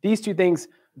 These 2 things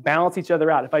balance each other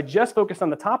out. If I just focus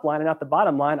on the top line and not the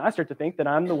bottom line, I start to think that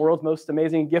I'm the world's most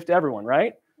amazing gift to everyone,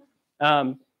 right?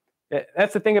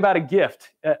 That's the thing about a gift.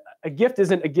 A gift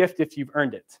isn't a gift if you've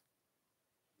earned it.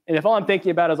 And if all I'm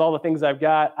thinking about is all the things I've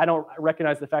got, I don't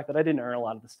recognize the fact that I didn't earn a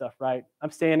lot of the stuff, right? I'm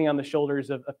standing on the shoulders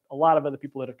of a lot of other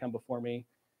people that have come before me.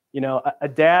 A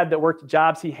dad that worked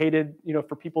jobs he hated,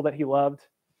 for people that he loved.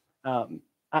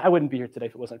 I wouldn't be here today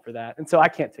if it wasn't for that. And so I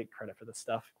can't take credit for this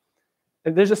stuff.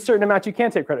 And there's a certain amount you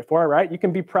can take credit for, right? You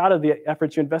can be proud of the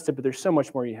efforts you invested, but there's so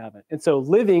much more you haven't. And so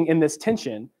living in this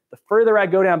tension, the further I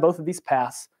go down both of these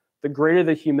paths, the greater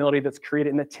the humility that's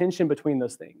created and the tension between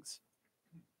those things.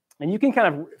 And you can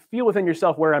kind of feel within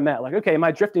yourself where I'm at. Like, okay, am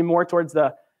I drifting more towards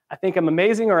the, I think I'm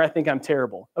amazing or I think I'm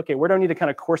terrible? Okay, where do I need to kind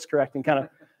of course correct and kind of,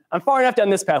 I'm far enough down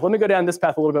this path. Let me go down this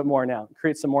path a little bit more now and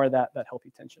create some more of that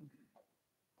healthy tension.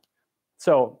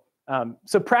 So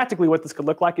practically what this could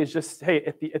look like is just, hey,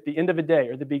 at the end of a day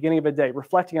or the beginning of a day,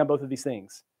 reflecting on both of these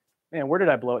things. Man, where did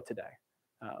I blow it today?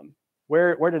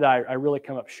 Where did I really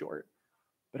come up short?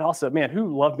 But also, man,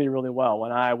 who loved me really well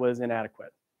when I was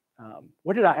inadequate?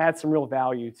 Where did I add some real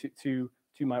value to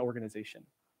my organization?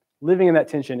 Living in that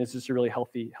tension is just a really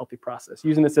healthy process,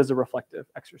 using this as a reflective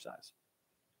exercise.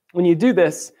 When you do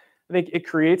this, I think it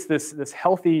creates this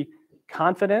healthy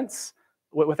confidence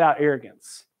without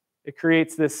arrogance. It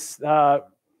creates this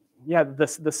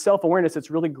self-awareness that's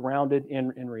really grounded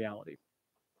in reality.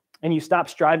 And you stop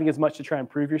striving as much to try and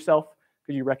prove yourself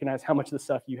because you recognize how much of the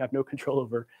stuff you have no control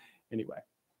over anyway.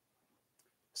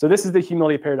 So this is the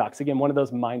humility paradox. Again, one of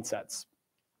those mindsets.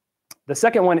 The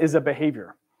second one is a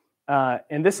behavior.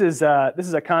 And this is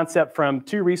a concept from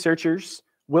two researchers,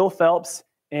 Will Phelps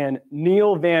and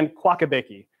Neil van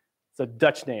Quackebeke. It's a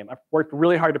Dutch name. I've worked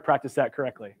really hard to practice that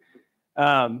correctly.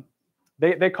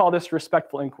 They call this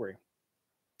respectful inquiry.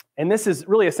 And this is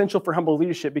really essential for humble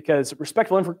leadership because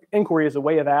respectful inquiry is a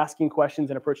way of asking questions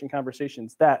and approaching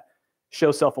conversations that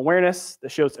shows self-awareness,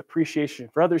 that shows appreciation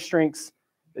for other strengths,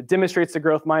 that demonstrates the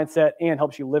growth mindset, and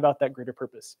helps you live out that greater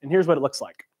purpose. And here's what it looks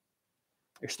like.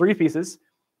 There's three pieces.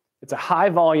 It's a high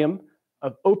volume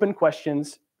of open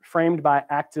questions framed by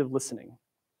active listening.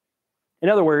 In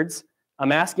other words,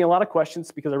 I'm asking a lot of questions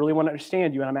because I really want to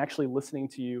understand you, and I'm actually listening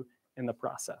to you in the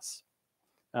process.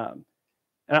 And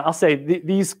I'll say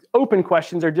these open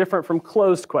questions are different from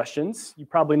closed questions. You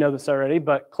probably know this already,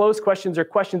 but closed questions are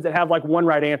questions that have like one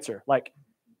right answer. Like,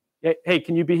 hey,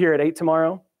 can you be here at 8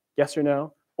 tomorrow? Yes or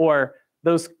no? Or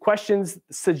those questions,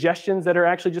 suggestions that are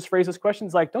actually just phrased as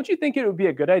questions like, don't you think it would be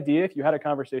a good idea if you had a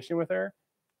conversation with her?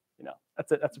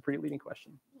 That's a pretty leading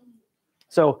question.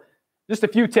 So just a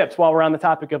few tips while we're on the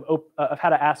topic of how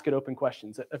to ask good open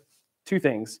questions. Two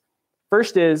things.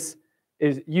 First is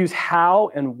use how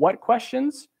and what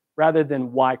questions rather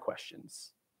than why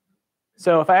questions.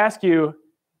 So if I ask you,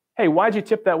 hey, why'd you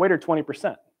tip that waiter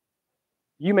 20%?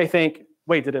 You may think,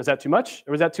 wait, is that too much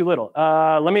or was that too little?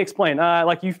 Let me explain.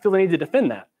 Like you feel the need to defend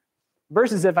that.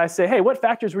 Versus if I say, hey, what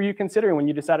factors were you considering when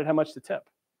you decided how much to tip?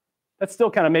 That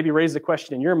still kind of maybe raises a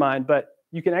question in your mind, but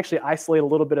you can actually isolate a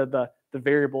little bit of the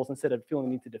variables instead of feeling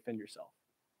the need to defend yourself.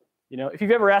 If you've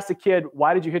ever asked a kid,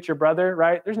 why did you hit your brother,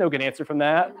 right? There's no good answer from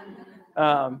that.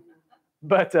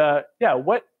 What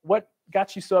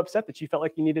got you so upset that you felt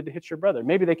like you needed to hit your brother?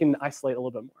 Maybe they can isolate a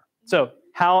little bit more. So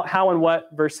how and what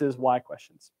versus why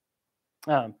questions.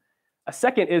 A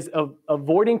second is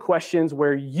avoiding questions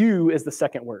where you is the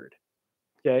second word.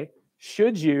 Okay,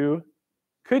 should you,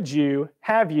 could you,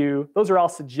 have you? Those are all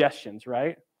suggestions,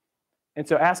 right? And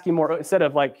so asking more instead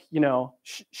of like,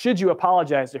 should you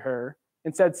apologize to her?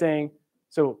 Instead saying,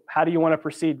 so how do you want to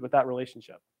proceed with that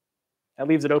relationship? That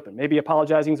leaves it open. Maybe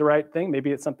apologizing is the right thing.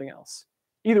 Maybe it's something else.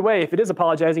 Either way, if it is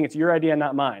apologizing, it's your idea,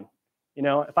 not mine.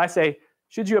 If I say,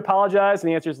 should you apologize? And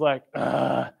the answer is like,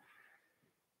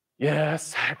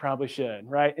 yes, I probably should,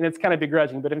 right? And it's kind of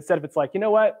begrudging. But instead of it's like, you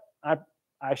know what?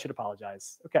 I should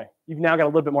apologize. Okay, you've now got a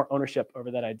little bit more ownership over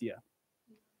that idea.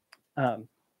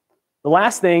 The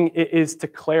last thing is to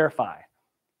clarify.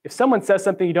 If someone says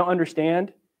something you don't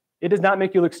understand, it does not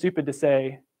make you look stupid to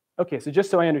say, okay, so just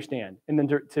so I understand, and then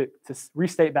to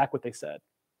restate back what they said.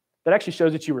 That actually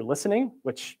shows that you were listening,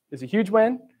 which is a huge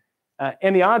win.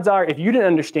 And the odds are, if you didn't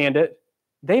understand it,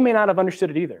 they may not have understood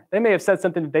it either. They may have said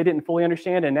something that they didn't fully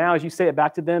understand, and now as you say it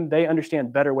back to them, they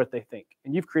understand better what they think.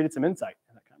 And you've created some insight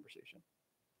in that conversation.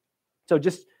 So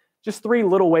just three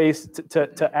little ways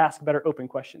to ask better open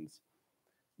questions.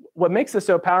 What makes this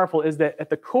so powerful is that at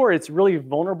the core, it's really a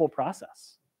vulnerable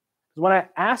process. Because when I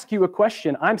ask you a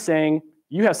question, I'm saying,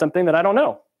 you have something that I don't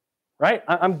know, right?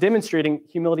 I'm demonstrating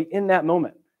humility in that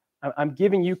moment. I'm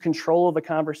giving you control of the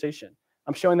conversation.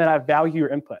 I'm showing that I value your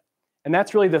input. And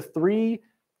that's really the three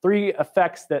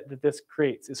effects that this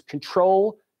creates is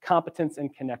control, competence,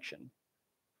 and connection.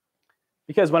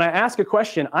 Because when I ask a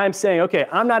question, I'm saying, okay,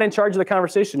 I'm not in charge of the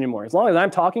conversation anymore. As long as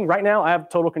I'm talking right now, I have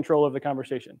total control of the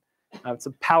conversation. It's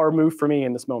a power move for me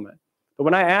in this moment. But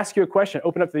when I ask you a question,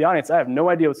 open up to the audience, I have no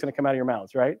idea what's going to come out of your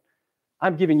mouths, right?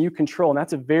 I'm giving you control, and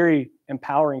that's a very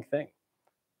empowering thing.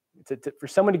 For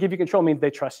someone to give you control means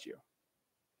they trust you.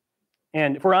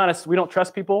 And if we're honest, we don't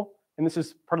trust people, and this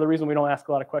is part of the reason we don't ask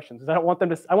a lot of questions. Is I want them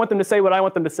to say what I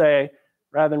want them to say,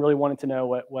 rather than really wanting to know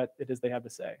what it is they have to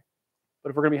say. But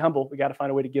if we're going to be humble, we got to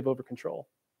find a way to give over control.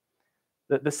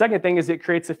 The second thing is it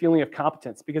creates a feeling of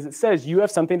competence, because it says you have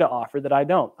something to offer that I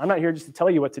don't. I'm not here just to tell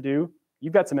you what to do.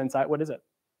 You've got some insight. What is it?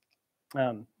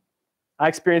 I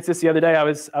experienced this the other day. I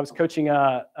was coaching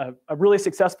a really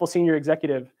successful senior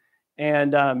executive,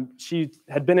 and she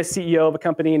had been a CEO of a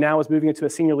company, and now was moving into a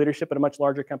senior leadership at a much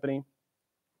larger company.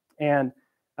 And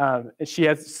she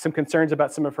has some concerns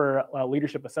about some of her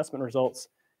leadership assessment results.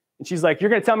 And she's like, "You're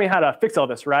going to tell me how to fix all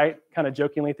this, right?" Kind of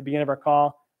jokingly at the beginning of our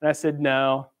call. And I said,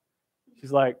 "No."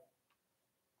 She's like,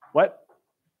 "What?"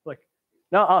 Like,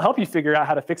 "No, I'll help you figure out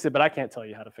how to fix it, but I can't tell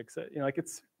you how to fix it. Like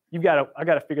I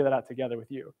got to figure that out together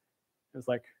with you." It was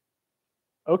like,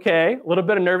 okay, a little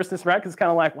bit of nervousness, right? Because it's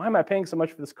kind of like, why am I paying so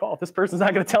much for this call if this person's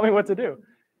not going to tell me what to do?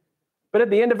 But at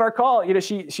the end of our call,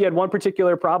 she had one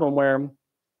particular problem where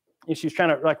she was trying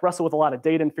to like wrestle with a lot of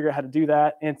data and figure out how to do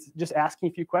that, and just asking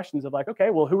a few questions of like, okay,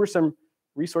 well, who are some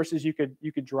resources you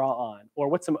could draw on, or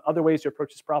what's some other ways to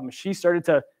approach this problem? She started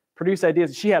to produce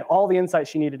ideas. She had all the insight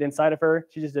she needed inside of her.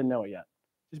 She just didn't know it yet.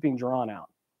 Just being drawn out.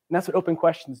 And that's what open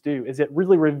questions do, is it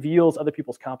really reveals other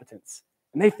people's competence.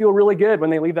 And they feel really good when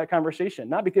they leave that conversation,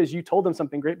 not because you told them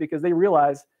something great, because they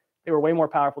realize they were way more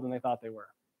powerful than they thought they were.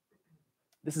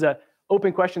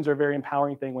 Open questions are a very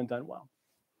empowering thing when done well.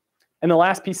 And the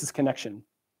last piece is connection.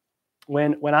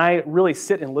 When I really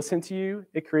sit and listen to you,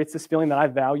 it creates this feeling that I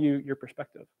value your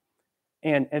perspective.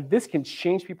 And this can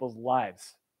change people's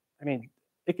lives. I mean,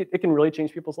 it can really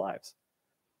change people's lives.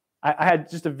 I had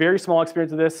just a very small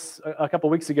experience of this a couple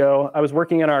weeks ago. I was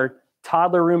working in our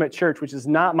toddler room at church, which is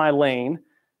not my lane,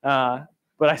 but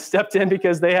I stepped in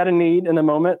because they had a need in the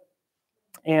moment.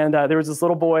 And there was this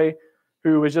little boy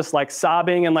who was just like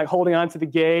sobbing and like holding on to the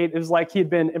gate. It was like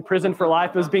he'd been imprisoned for life.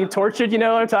 It was being tortured, you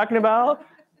know what I'm talking about?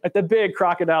 Like the big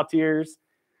crocodile tears.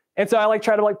 And so I like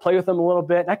try to like play with him a little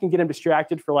bit. And I can get him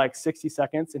distracted for like 60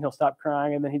 seconds and he'll stop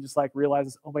crying. And then he just like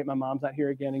realizes, oh wait, my mom's not here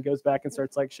again, and goes back and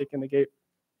starts like shaking the gate.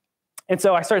 And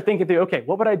so I started thinking through, okay,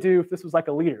 what would I do if this was like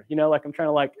a leader? Like I'm trying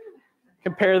to like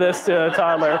compare this to a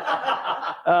toddler.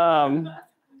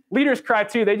 Leaders cry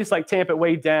too. They just like tamp it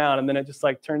way down, and then it just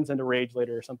like turns into rage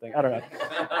later or something. I don't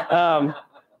know.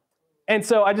 And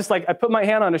so I put my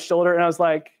hand on his shoulder and I was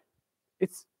like,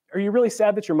 are you really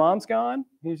sad that your mom's gone?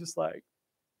 And he's just like,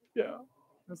 yeah.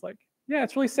 I was like, yeah,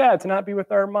 it's really sad to not be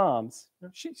with our moms.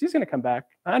 She's going to come back.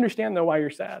 I understand though why you're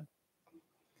sad.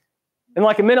 And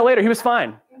like a minute later, he was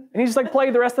fine. And he just like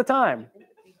played the rest of the time.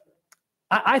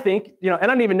 I think, and I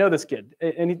don't even know this kid.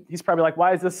 And he's probably like,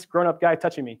 why is this grown-up guy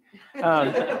touching me?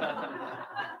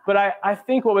 But I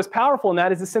think what was powerful in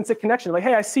that is the sense of connection. Like,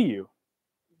 hey, I see you.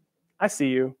 I see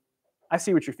you. I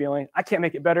see what you're feeling. I can't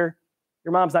make it better.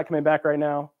 Your mom's not coming back right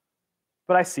now,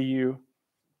 but I see you.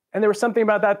 And there was something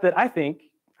about that I think,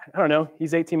 I don't know,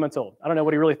 he's 18 months old. I don't know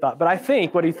what he really thought, but I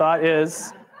think what he thought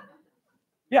is,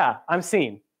 yeah, I'm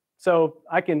seen. So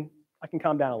I can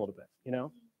calm down a little bit,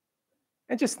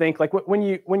 And just think, like when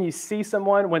you see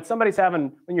someone, when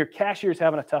your cashier's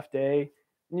having a tough day,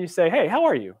 and you say, hey, how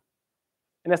are you?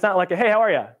 And it's not like a, hey, how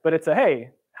are you? But it's a,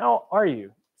 hey, how are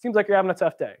you? Seems like you're having a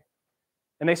tough day.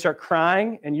 And they start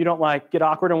crying, and you don't like get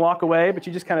awkward and walk away, but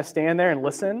you just kind of stand there and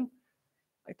listen.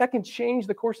 Like that can change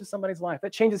the course of somebody's life.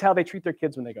 That changes how they treat their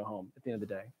kids when they go home at the end of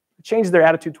the day. It changes their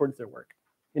attitude towards their work.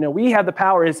 We have the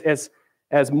power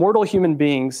as mortal human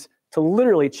beings to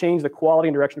literally change the quality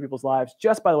and direction of people's lives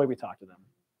just by the way we talk to them.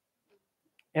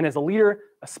 And as a leader,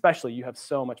 especially, you have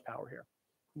so much power here.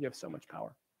 You have so much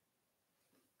power.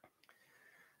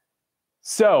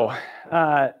 So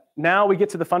now we get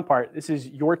to the fun part. This is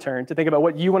your turn to think about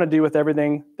what you want to do with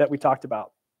everything that we talked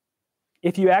about.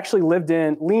 If you actually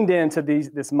leaned into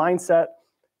this mindset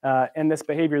and this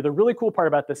behavior, the really cool part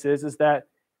about this is that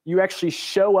you actually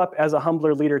show up as a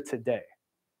humbler leader today.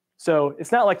 So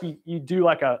it's not like you do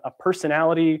like a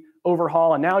personality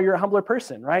overhaul and now you're a humbler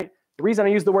person, right? The reason I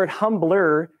use the word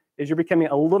humbler is you're becoming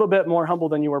a little bit more humble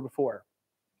than you were before.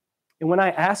 And when I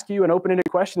ask you an open-ended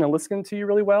question and listen to you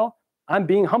really well, I'm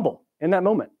being humble in that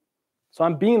moment. So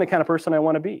I'm being the kind of person I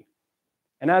want to be.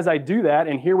 And as I do that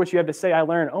and hear what you have to say, I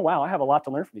learn, oh, wow, I have a lot to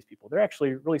learn from these people. They're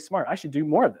actually really smart. I should do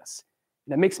more of this.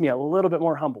 And that makes me a little bit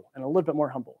more humble and a little bit more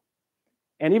humble.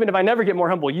 And even if I never get more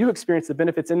humble, you experience the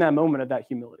benefits in that moment of that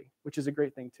humility, which is a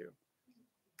great thing too.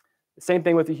 The same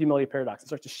thing with the humility paradox. It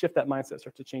starts to shift that mindset,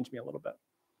 starts to change me a little bit.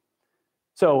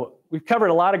 So we've covered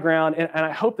a lot of ground, and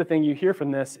I hope the thing you hear from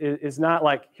this is not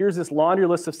like, here's this laundry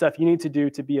list of stuff you need to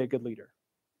do to be a good leader.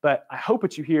 But I hope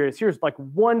what you hear is, here's like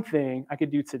one thing I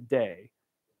could do today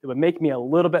that would make me a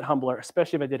little bit humbler,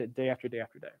 especially if I did it day after day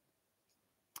after day.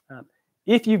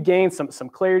 If you've gained some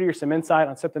clarity or some insight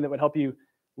on something that would help you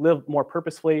live more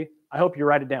purposefully, I hope you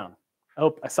write it down.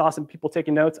 I saw some people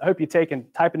taking notes. I hope you take and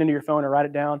type it into your phone or write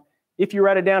it down. If you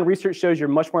write it down, research shows you're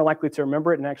much more likely to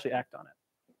remember it and actually act on it.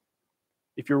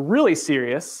 If you're really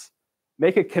serious,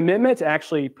 make a commitment to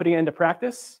actually putting it into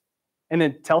practice, and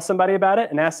then tell somebody about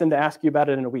it and ask them to ask you about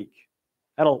it in a week.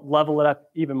 That'll level it up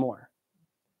even more.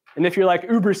 And if you're like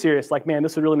uber serious, like, man,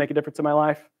 this would really make a difference in my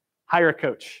life, hire a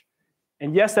coach.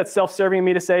 And yes, that's self-serving of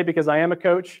me to say because I am a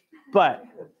coach, but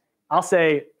I'll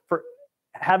say, for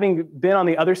having been on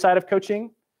the other side of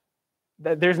coaching,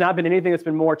 that there's not been anything that's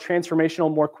been more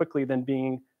transformational more quickly than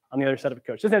being on the other side of a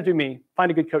coach. It doesn't have to be me.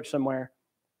 Find a good coach somewhere.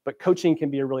 But coaching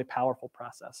can be a really powerful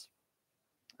process.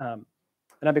 And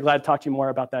I'd be glad to talk to you more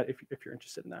about that if you're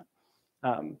interested in that.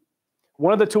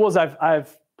 One of the tools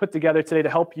I've put together today to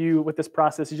help you with this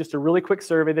process is just a really quick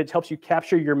survey that helps you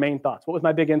capture your main thoughts. What was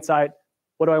my big insight?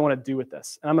 What do I want to do with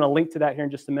this? And I'm going to link to that here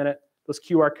in just a minute. Those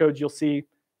QR codes you'll see,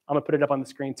 I'm going to put it up on the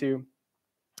screen too.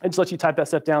 And just let you type that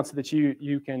stuff down so that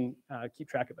you can keep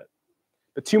track of it.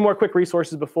 But 2 more quick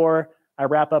resources before I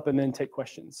wrap up and then take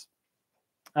questions.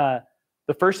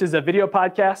 The first is a video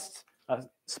podcast,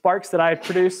 Sparks, that I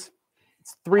produce.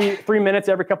 It's three minutes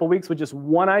every couple of weeks with just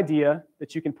one idea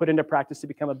that you can put into practice to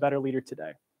become a better leader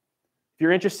today. If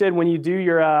you're interested, when you do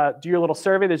your little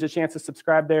survey, there's a chance to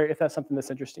subscribe there if that's something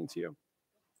that's interesting to you.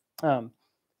 And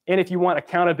if you want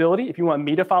accountability, if you want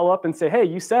me to follow up and say, hey,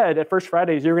 you said at First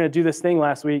Fridays you were going to do this thing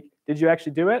last week. Did you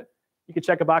actually do it? You can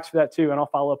check a box for that too, and I'll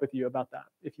follow up with you about that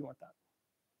if you want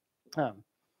that.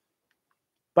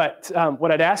 But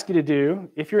what I'd ask you to do,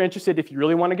 if you're interested, if you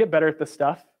really want to get better at this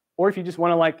stuff, or if you just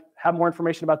want to like have more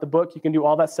information about the book, you can do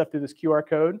all that stuff through this QR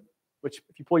code, which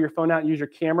if you pull your phone out and use your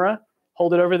camera,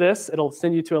 hold it over this, it'll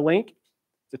send you to a link.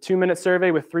 It's a 2-minute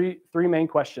survey with three main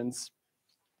questions.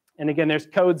 And again, there's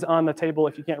codes on the table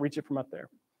if you can't reach it from up there.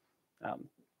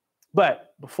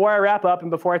 But before I wrap up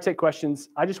and before I take questions,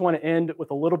 I just want to end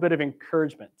with a little bit of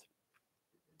encouragement.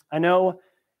 I know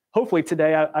hopefully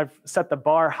today I've set the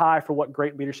bar high for what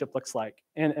great leadership looks like.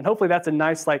 And hopefully that's a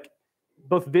nice, like,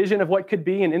 both vision of what could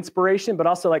be and inspiration, but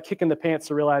also like kicking the pants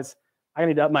to realize I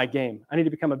need to up my game. I need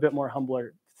to become a bit more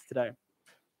humbler today.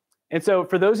 And so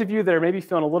for those of you that are maybe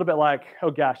feeling a little bit like, oh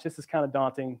gosh, this is kind of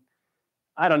daunting.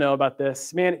 I don't know about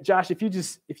this. Man, Josh, if you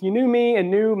knew me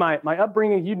and knew my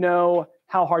upbringing, you'd know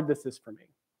how hard this is for me.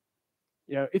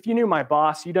 You know, if you knew my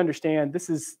boss, you'd understand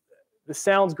this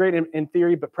sounds great in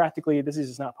theory, but practically this is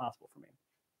just not possible for me.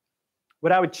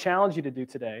 What I would challenge you to do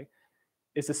today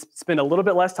is to spend a little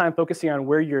bit less time focusing on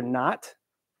where you're not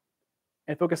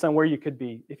and focus on where you could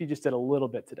be if you just did a little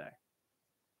bit today.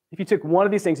 If you took one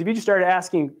of these things, if you just started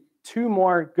asking 2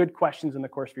 more good questions in the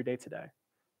course of your day today,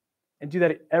 and do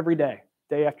that every day,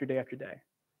 day after day after day,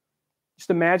 just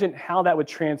imagine how that would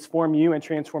transform you and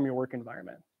transform your work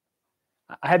environment.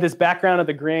 I had this background of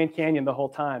the Grand Canyon the whole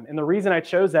time, and the reason I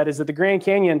chose that is that the Grand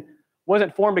Canyon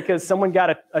wasn't formed because someone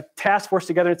got a task force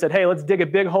together and said, hey, let's dig a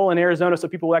big hole in Arizona so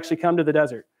people will actually come to the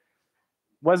desert.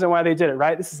 Wasn't why they did it,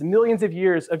 right? This is millions of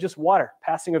years of just water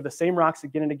passing over the same rocks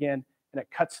again and again, and it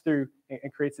cuts through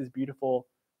and creates this beautiful,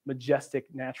 majestic,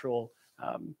 natural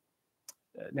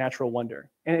wonder.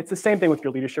 And it's the same thing with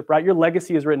your leadership, right? Your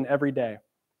legacy is written every day.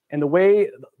 And the way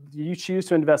you choose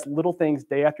to invest little things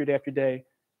day after day after day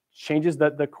changes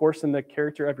the course and the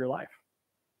character of your life.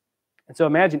 And so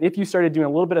imagine if you started doing a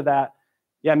little bit of that,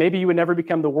 yeah, maybe you would never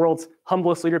become the world's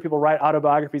humblest leader people write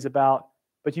autobiographies about,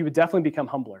 but you would definitely become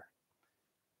humbler.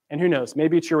 And who knows,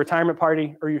 maybe it's your retirement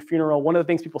party or your funeral. One of the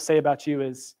things people say about you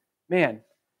is, man,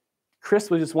 Chris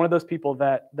was just one of those people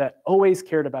that always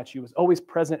cared about you, was always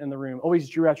present in the room, always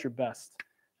drew out your best.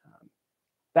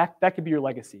 That could be your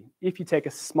legacy if you take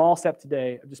a small step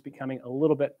today of just becoming a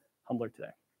little bit humbler today.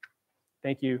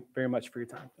 Thank you very much for your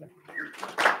time today.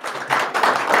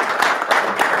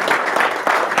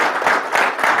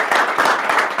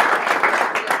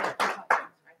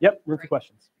 Yep, room for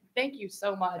questions. Thank you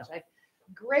so much. Yeah.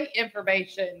 Great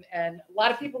information. And a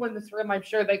lot of people in this room, I'm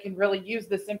sure they can really use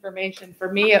this information.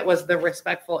 For me, it was the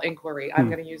respectful inquiry. I'm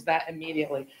going to use that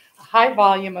immediately. A high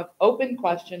volume of open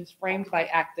questions framed by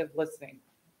active listening.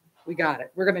 We got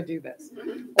it. We're going to do this.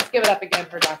 Let's give it up again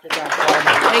for Dr. Josh.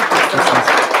 Thank you so much.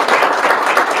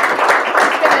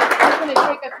 going to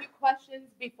take a few questions.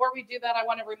 Before we do that, I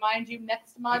want to remind you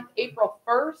next month, April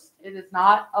 1st, it is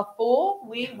not a fool.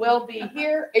 We will be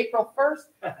here April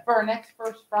 1st for our next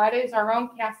First Fridays. Our own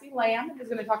Cassie Lamb is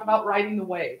going to talk about riding the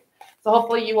wave. So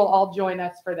hopefully you will all join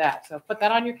us for that. So put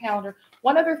that on your calendar.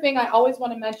 One other thing I always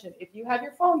want to mention, if you have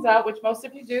your phones out, which most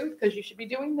of you do, because you should be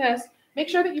doing this, make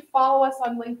sure that you follow us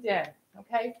on LinkedIn.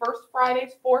 Okay, First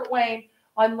Fridays, Fort Wayne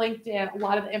on LinkedIn. A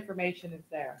lot of the information is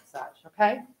there and such.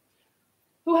 Okay.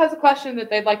 Who has a question that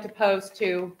they'd like to pose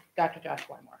to Dr. Josh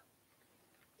Wymore?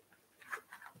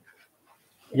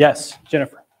 Yes,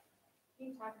 Jennifer. Can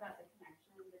you talk about the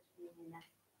connection between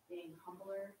being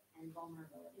humbler and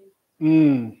vulnerability?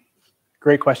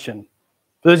 Great question.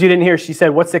 For those of you who didn't hear, she said,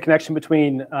 what's the connection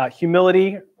between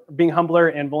humility, being humbler,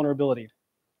 and vulnerability?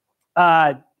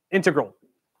 Integral,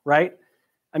 right?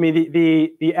 I mean,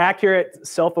 the accurate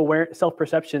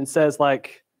self-perception says,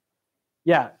 like,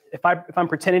 yeah, if I'm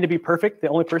pretending to be perfect, the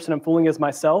only person I'm fooling is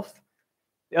myself.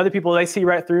 The other people, they see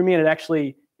right through me, and it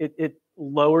actually it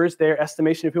lowers their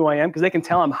estimation of who I am, because they can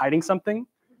tell I'm hiding something,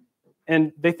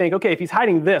 and they think, okay, if he's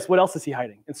hiding this, what else is he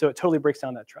hiding? And so it totally breaks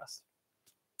down that trust.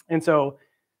 And so,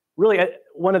 really,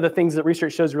 one of the things that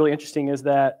research shows really interesting is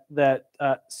that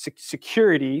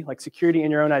security, like security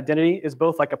in your own identity, is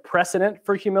both like a precedent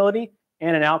for humility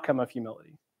and an outcome of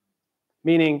humility.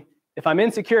 Meaning, if I'm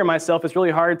insecure in myself, it's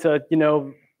really hard to,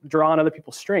 draw on other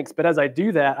people's strengths. But as I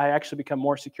do that, I actually become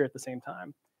more secure at the same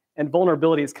time. And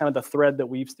vulnerability is kind of the thread that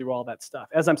weaves through all that stuff.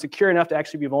 As I'm secure enough to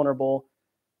actually be vulnerable,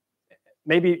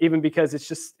 maybe even because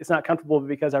it's not comfortable, but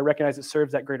because I recognize it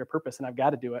serves that greater purpose and I've got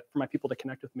to do it for my people to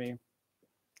connect with me.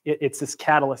 It's this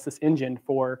catalyst, this engine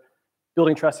for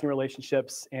building trusting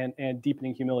relationships and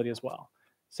deepening humility as well.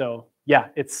 So yeah,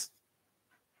 it's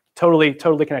totally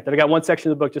connected. I got one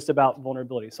section of the book just about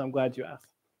vulnerability, so I'm glad you asked.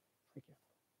 Thank you.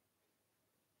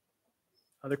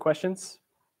 Other questions?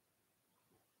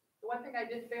 The one thing I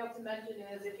did fail to mention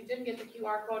is if you didn't get the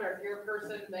QR code, or if you're a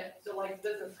person that still likes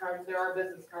business cards, there are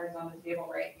business cards on the table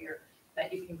right here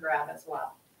that you can grab as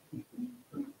well.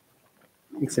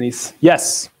 Thanks, Denise.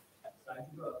 Yes? What's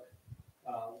another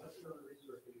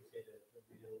resource that you say that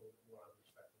we do more on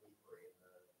respectful inquiry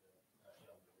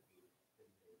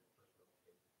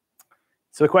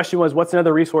So the question was, what's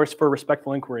another resource for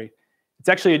respectful inquiry? It's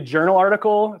actually a journal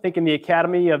article, I think in the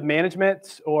Academy of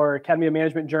Management or Academy of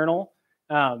Management Journal.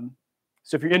 So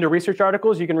if you're into research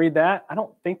articles, you can read that. I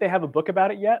don't think they have a book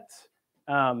about it yet.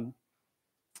 I'd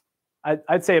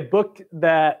say a book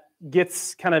that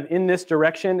gets kind of in this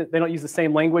direction, they don't use the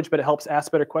same language, but it helps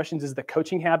ask better questions, is The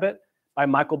Coaching Habit by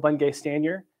Michael Bungay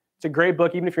Stanier. It's a great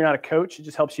book, even if you're not a coach. It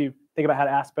just helps you think about how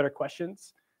to ask better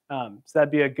questions. So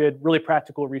that'd be a good, really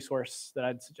practical resource that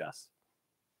I'd suggest.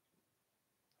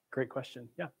 Great question.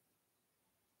 Yeah.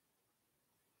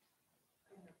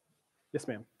 Yes,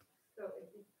 ma'am. So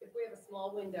if we have a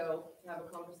small window to have a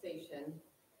conversation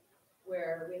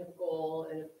where we have a goal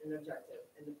and an objective,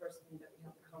 and the person that we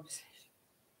have the conversation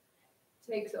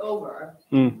takes over,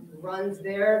 runs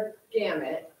their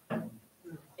gamut,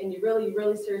 and you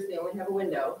really seriously only have a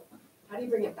window, how do you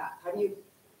bring it back? How do you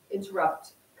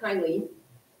interrupt kindly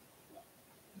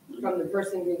from the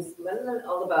person who's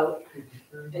all about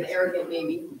and arrogant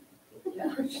maybe?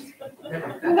 Yeah.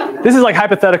 This is like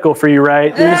hypothetical for you,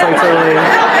 right? You're just like totally.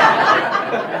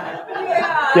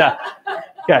 Yeah.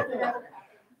 Okay.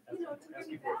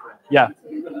 Yeah. To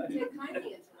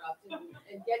kindly interrupt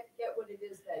and get what it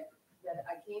is that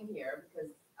I came here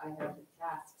because I have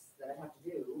tasks that I have to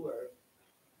do.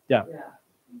 Yeah.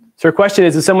 So her question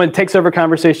is, if someone takes over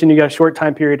conversation, you got a short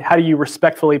time period, how do you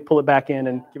respectfully pull it back in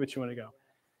and give it you want to go?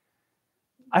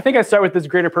 I think I start with this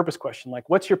greater purpose question, like,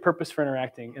 what's your purpose for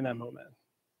interacting in that moment?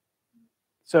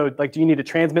 So, like, do you need to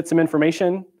transmit some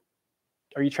information?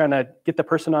 Are you trying to get the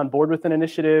person on board with an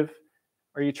initiative?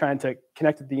 Are you trying to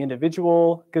connect with the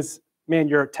individual? Because, man,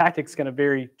 your tactic's going to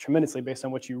vary tremendously based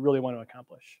on what you really want to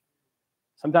accomplish.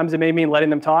 Sometimes it may mean letting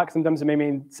them talk. Sometimes it may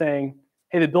mean saying,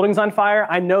 hey, the building's on fire.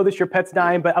 I know that your pet's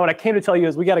dying, but what I came to tell you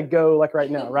is we got to go, like,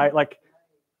 right now, right? Like,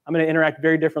 I'm going to interact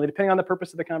very differently depending on the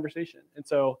purpose of the conversation. And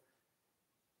so,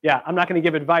 yeah, I'm not going to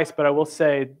give advice, but I will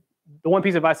say the one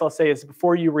piece of advice I'll say is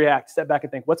before you react, step back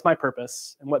and think, what's my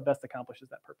purpose and what best accomplishes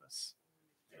that purpose?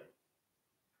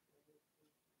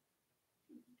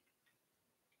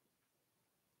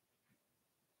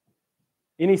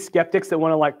 Any skeptics that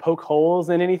want to like poke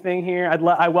holes in anything here?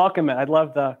 I welcome it. I'd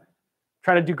love the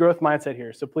trying to do growth mindset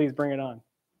here. So please bring it on.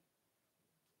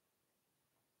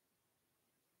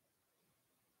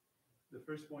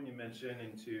 The first point you mentioned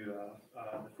into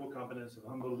the full competence of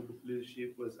humble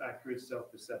leadership was accurate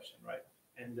self-perception, right?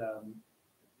 And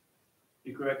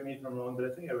you correct me if I'm wrong, but I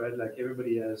think I read like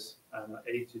everybody has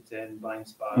 8 to 10 blind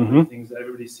spots, things that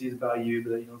everybody sees about you,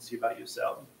 but that you don't see about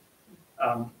yourself.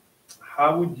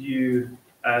 How would you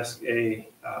ask a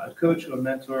coach or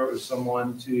mentor or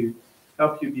someone to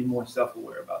help you be more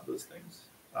self-aware about those things?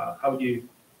 How would you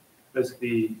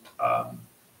basically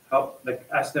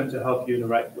ask them to help you in the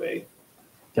right way?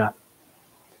 Yeah.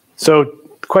 So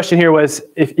the question here was,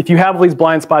 if you have these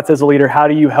blind spots as a leader, how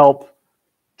do you help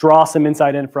draw some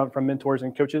insight in from mentors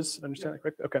and coaches? Understand that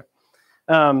correctly? Okay.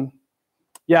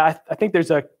 Yeah, I think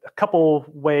there's a couple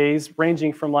ways,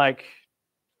 ranging from like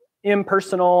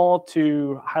impersonal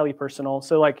to highly personal.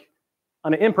 So like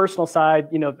on the impersonal side,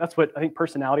 that's what I think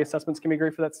personality assessments can be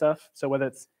great for that stuff. So whether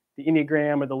it's the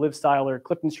Enneagram or the Live Style or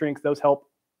Clifton Strengths, those help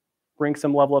bring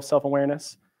some level of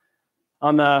self-awareness.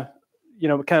 On the,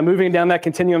 kind of moving down that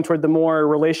continuum toward the more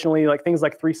relationally, like things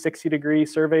like 360-degree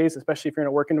surveys, especially if you're in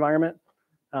a work environment.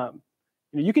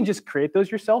 You can just create those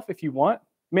yourself if you want.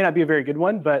 It may not be a very good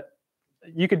one, but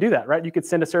you could do that, right? You could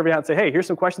send a survey out and say, hey, here's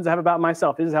some questions I have about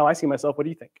myself. This is how I see myself. What do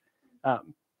you think?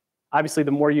 Obviously,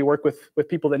 the more you work with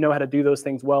people that know how to do those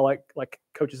things well, like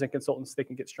coaches and consultants, they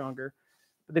can get stronger.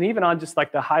 But then even on just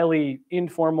like the highly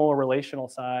informal relational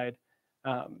side,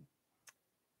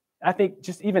 I think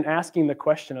just even asking the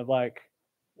question of like,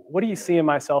 what do you see in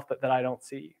myself that I don't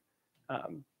see?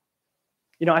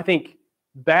 I think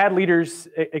bad leaders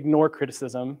ignore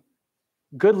criticism.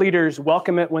 Good leaders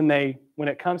welcome it when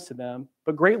it comes to them,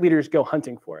 but great leaders go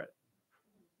hunting for it.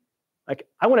 Like,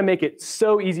 I want to make it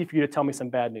so easy for you to tell me some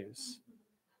bad news.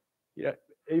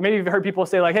 Maybe you've heard people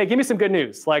say like, hey, give me some good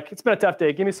news. Like, it's been a tough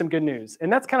day. Give me some good news.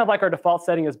 And that's kind of like our default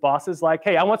setting as bosses. Like,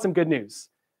 hey, I want some good news.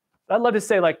 But I'd love to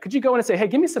say like, could you go in and say, hey,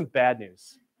 give me some bad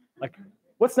news. Like,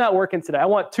 what's not working today? I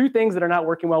want 2 things that are not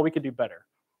working well we could do better.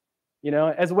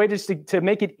 As a way just to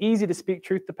make it easy to speak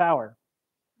truth to power.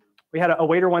 We had a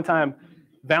waiter one time,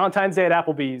 Valentine's Day at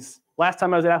Applebee's. Last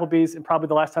time I was at Applebee's, and probably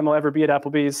the last time I'll ever be at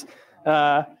Applebee's.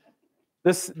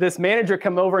 This manager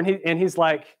come over and he's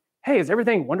like, hey, is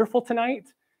everything wonderful tonight?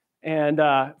 And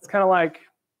it's kind of like,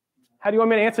 how do you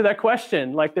want me to answer that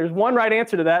question? Like, there's one right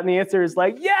answer to that, and the answer is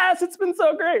like, yes, it's been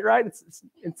so great, right? It's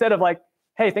instead of like,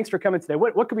 hey, thanks for coming today.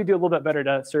 What could we do a little bit better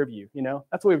to serve you?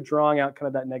 That's a way of drawing out kind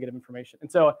of that negative information.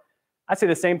 And so I say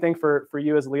the same thing for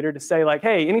you as a leader, to say like,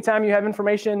 hey, anytime you have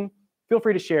information, feel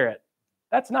free to share it.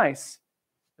 That's nice.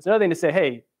 It's another thing to say,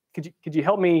 hey, could you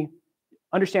help me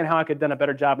understand how I could have done a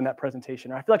better job in that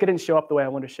presentation? Or I feel like I didn't show up the way I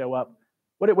wanted to show up.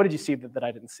 What did you see that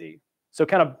I didn't see? So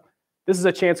kind of, this is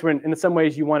a chance when in some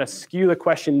ways you want to skew the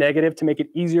question negative to make it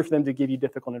easier for them to give you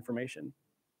difficult information. You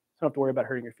don't have to worry about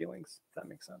hurting your feelings, if that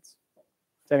makes sense.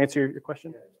 Does that answer your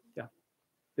question? Yeah.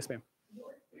 Yes, ma'am.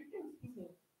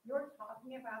 Your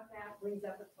talking about that brings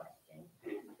up a question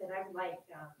that I would like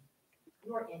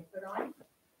your input on.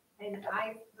 And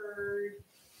I've heard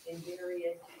in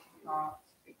various talks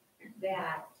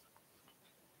that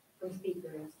from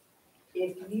speakers,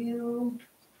 if you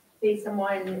say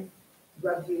someone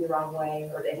rubs you the wrong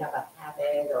way, or they have a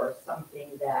habit or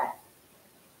something that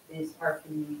is hard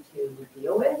for you to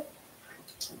deal with,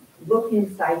 look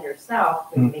inside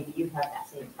yourself, and maybe you have that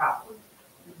same problem.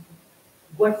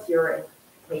 What's your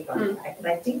take on that? Because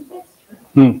I think that's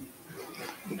true.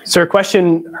 So her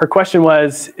question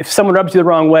was, if someone rubs you the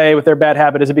wrong way with their bad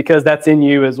habit, is it because that's in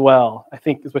you as well? I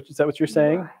think is that what you're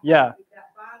saying? Right. Yeah. If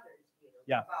that bothers you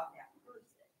Yeah. about that person,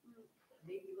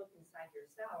 maybe look inside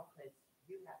yourself, because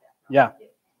you have that problem. Yeah. too.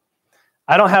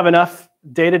 I don't have enough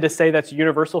data to say that's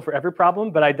universal for every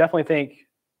problem, but I definitely think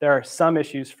there are some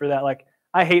issues for that. Like,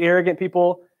 I hate arrogant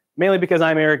people mainly because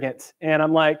I'm arrogant. And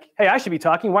I'm like, hey, I should be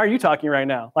talking. Why are you talking right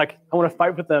now? Like, I want to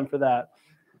fight with them for that.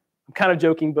 I'm kind of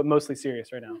joking, but mostly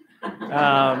serious right now.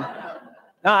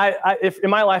 If in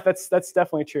my life, that's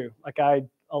definitely true. Like,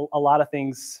 a lot of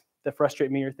things that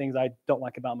frustrate me are things I don't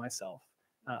like about myself.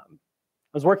 I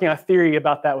was working on a theory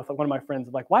about that with one of my friends.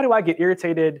 Like, why do I get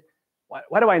irritated?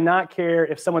 Why do I not care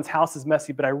if someone's house is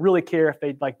messy, but I really care if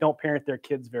they like don't parent their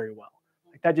kids very well?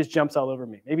 Like, that just jumps all over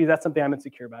me. Maybe that's something I'm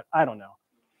insecure about. I don't know.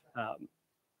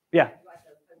 Yeah. Like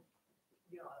a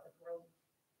growth,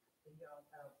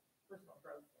 personal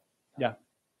growth. Yeah.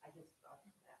 I just thought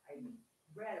that I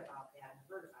read about that and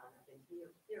heard about it and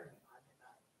hearing about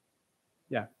it.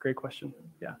 Yeah, great question.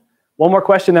 Yeah. One more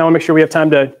question, then I want to make sure we have time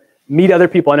to meet other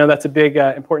people. I know that's a big,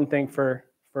 important thing for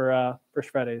First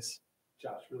Fridays.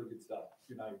 Josh, really good stuff.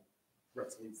 You and I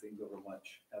wrestle these things over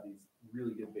lunch, have these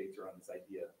really good debates around this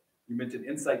idea. You mentioned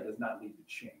insight does not lead to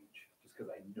change. Just because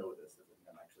I know this doesn't mean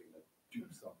I'm actually going to do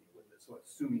something with it. So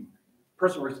assuming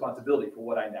personal responsibility for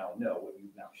what I now know, what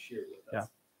you've now shared with us.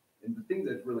 Yeah. And the thing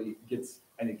that really gets,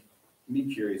 I think,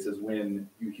 me curious is when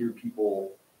you hear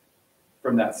people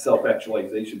from that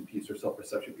self-actualization piece or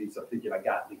self-perception piece of thinking, I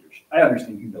got leadership. I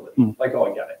understand humility. Like, oh,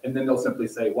 I got it. And then they'll simply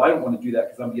say, well, I don't want to do that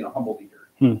because I'm being a humble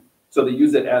leader. So they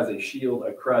use it as a shield,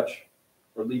 a crutch,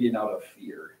 or leading out of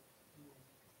fear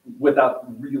without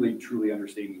really truly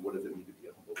understanding what does it mean to be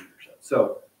a humble leadership.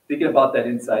 So thinking about that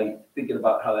insight, thinking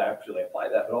about how to actually apply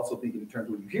that, but also thinking in terms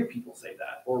of when you hear people say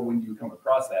that, or when you come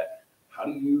across that, how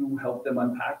do you help them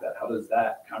unpack that? How does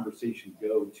that conversation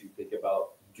go to think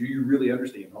about, do you really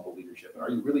understand humble leadership? And are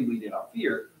you really leading out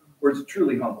fear, or is it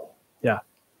truly humble? Yeah.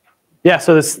 Yeah.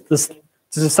 So this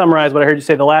to summarize what I heard you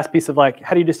say, the last piece of like,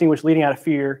 how do you distinguish leading out of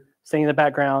fear, staying in the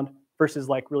background, versus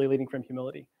like really leading from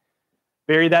humility?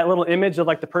 Barry, that little image of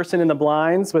like the person in the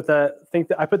blinds with I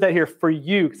put that here for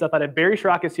you because I thought if Barry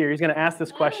Schrock is here, he's going to ask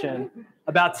this question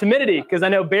about timidity, because I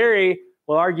know Barry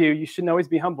will argue you shouldn't always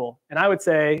be humble. And I would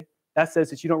say that says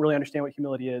that you don't really understand what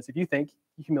humility is if you think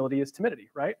humility is timidity,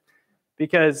 right?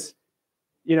 Because,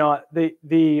 you know,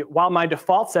 while my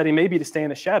default setting may be to stay in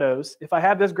the shadows, if I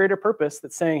have this greater purpose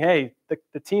that's saying, hey,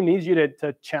 the team needs you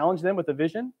to challenge them with a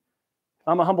vision, if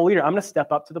I'm a humble leader, I'm going to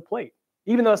step up to the plate,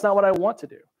 even though it's not what I want to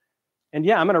do. And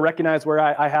yeah, I'm going to recognize where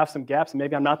I have some gaps, and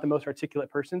maybe I'm not the most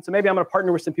articulate person. So maybe I'm going to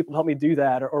partner with some people to help me do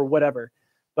that or whatever.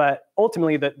 But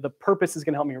ultimately, the purpose is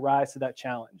going to help me rise to that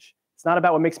challenge. It's not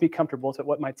about what makes me comfortable. It's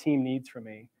what my team needs from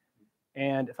me.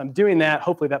 And if I'm doing that,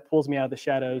 hopefully that pulls me out of the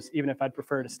shadows, even if I'd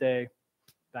prefer to stay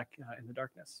back in the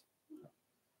darkness.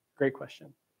 Great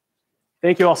question.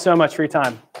 Thank you all so much for your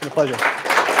time. It's been a pleasure.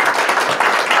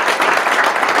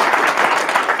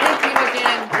 Thank you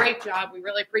again. Great job. We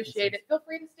really appreciate it. Feel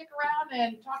free to stick around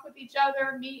and talk with each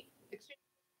other, meet, exchange.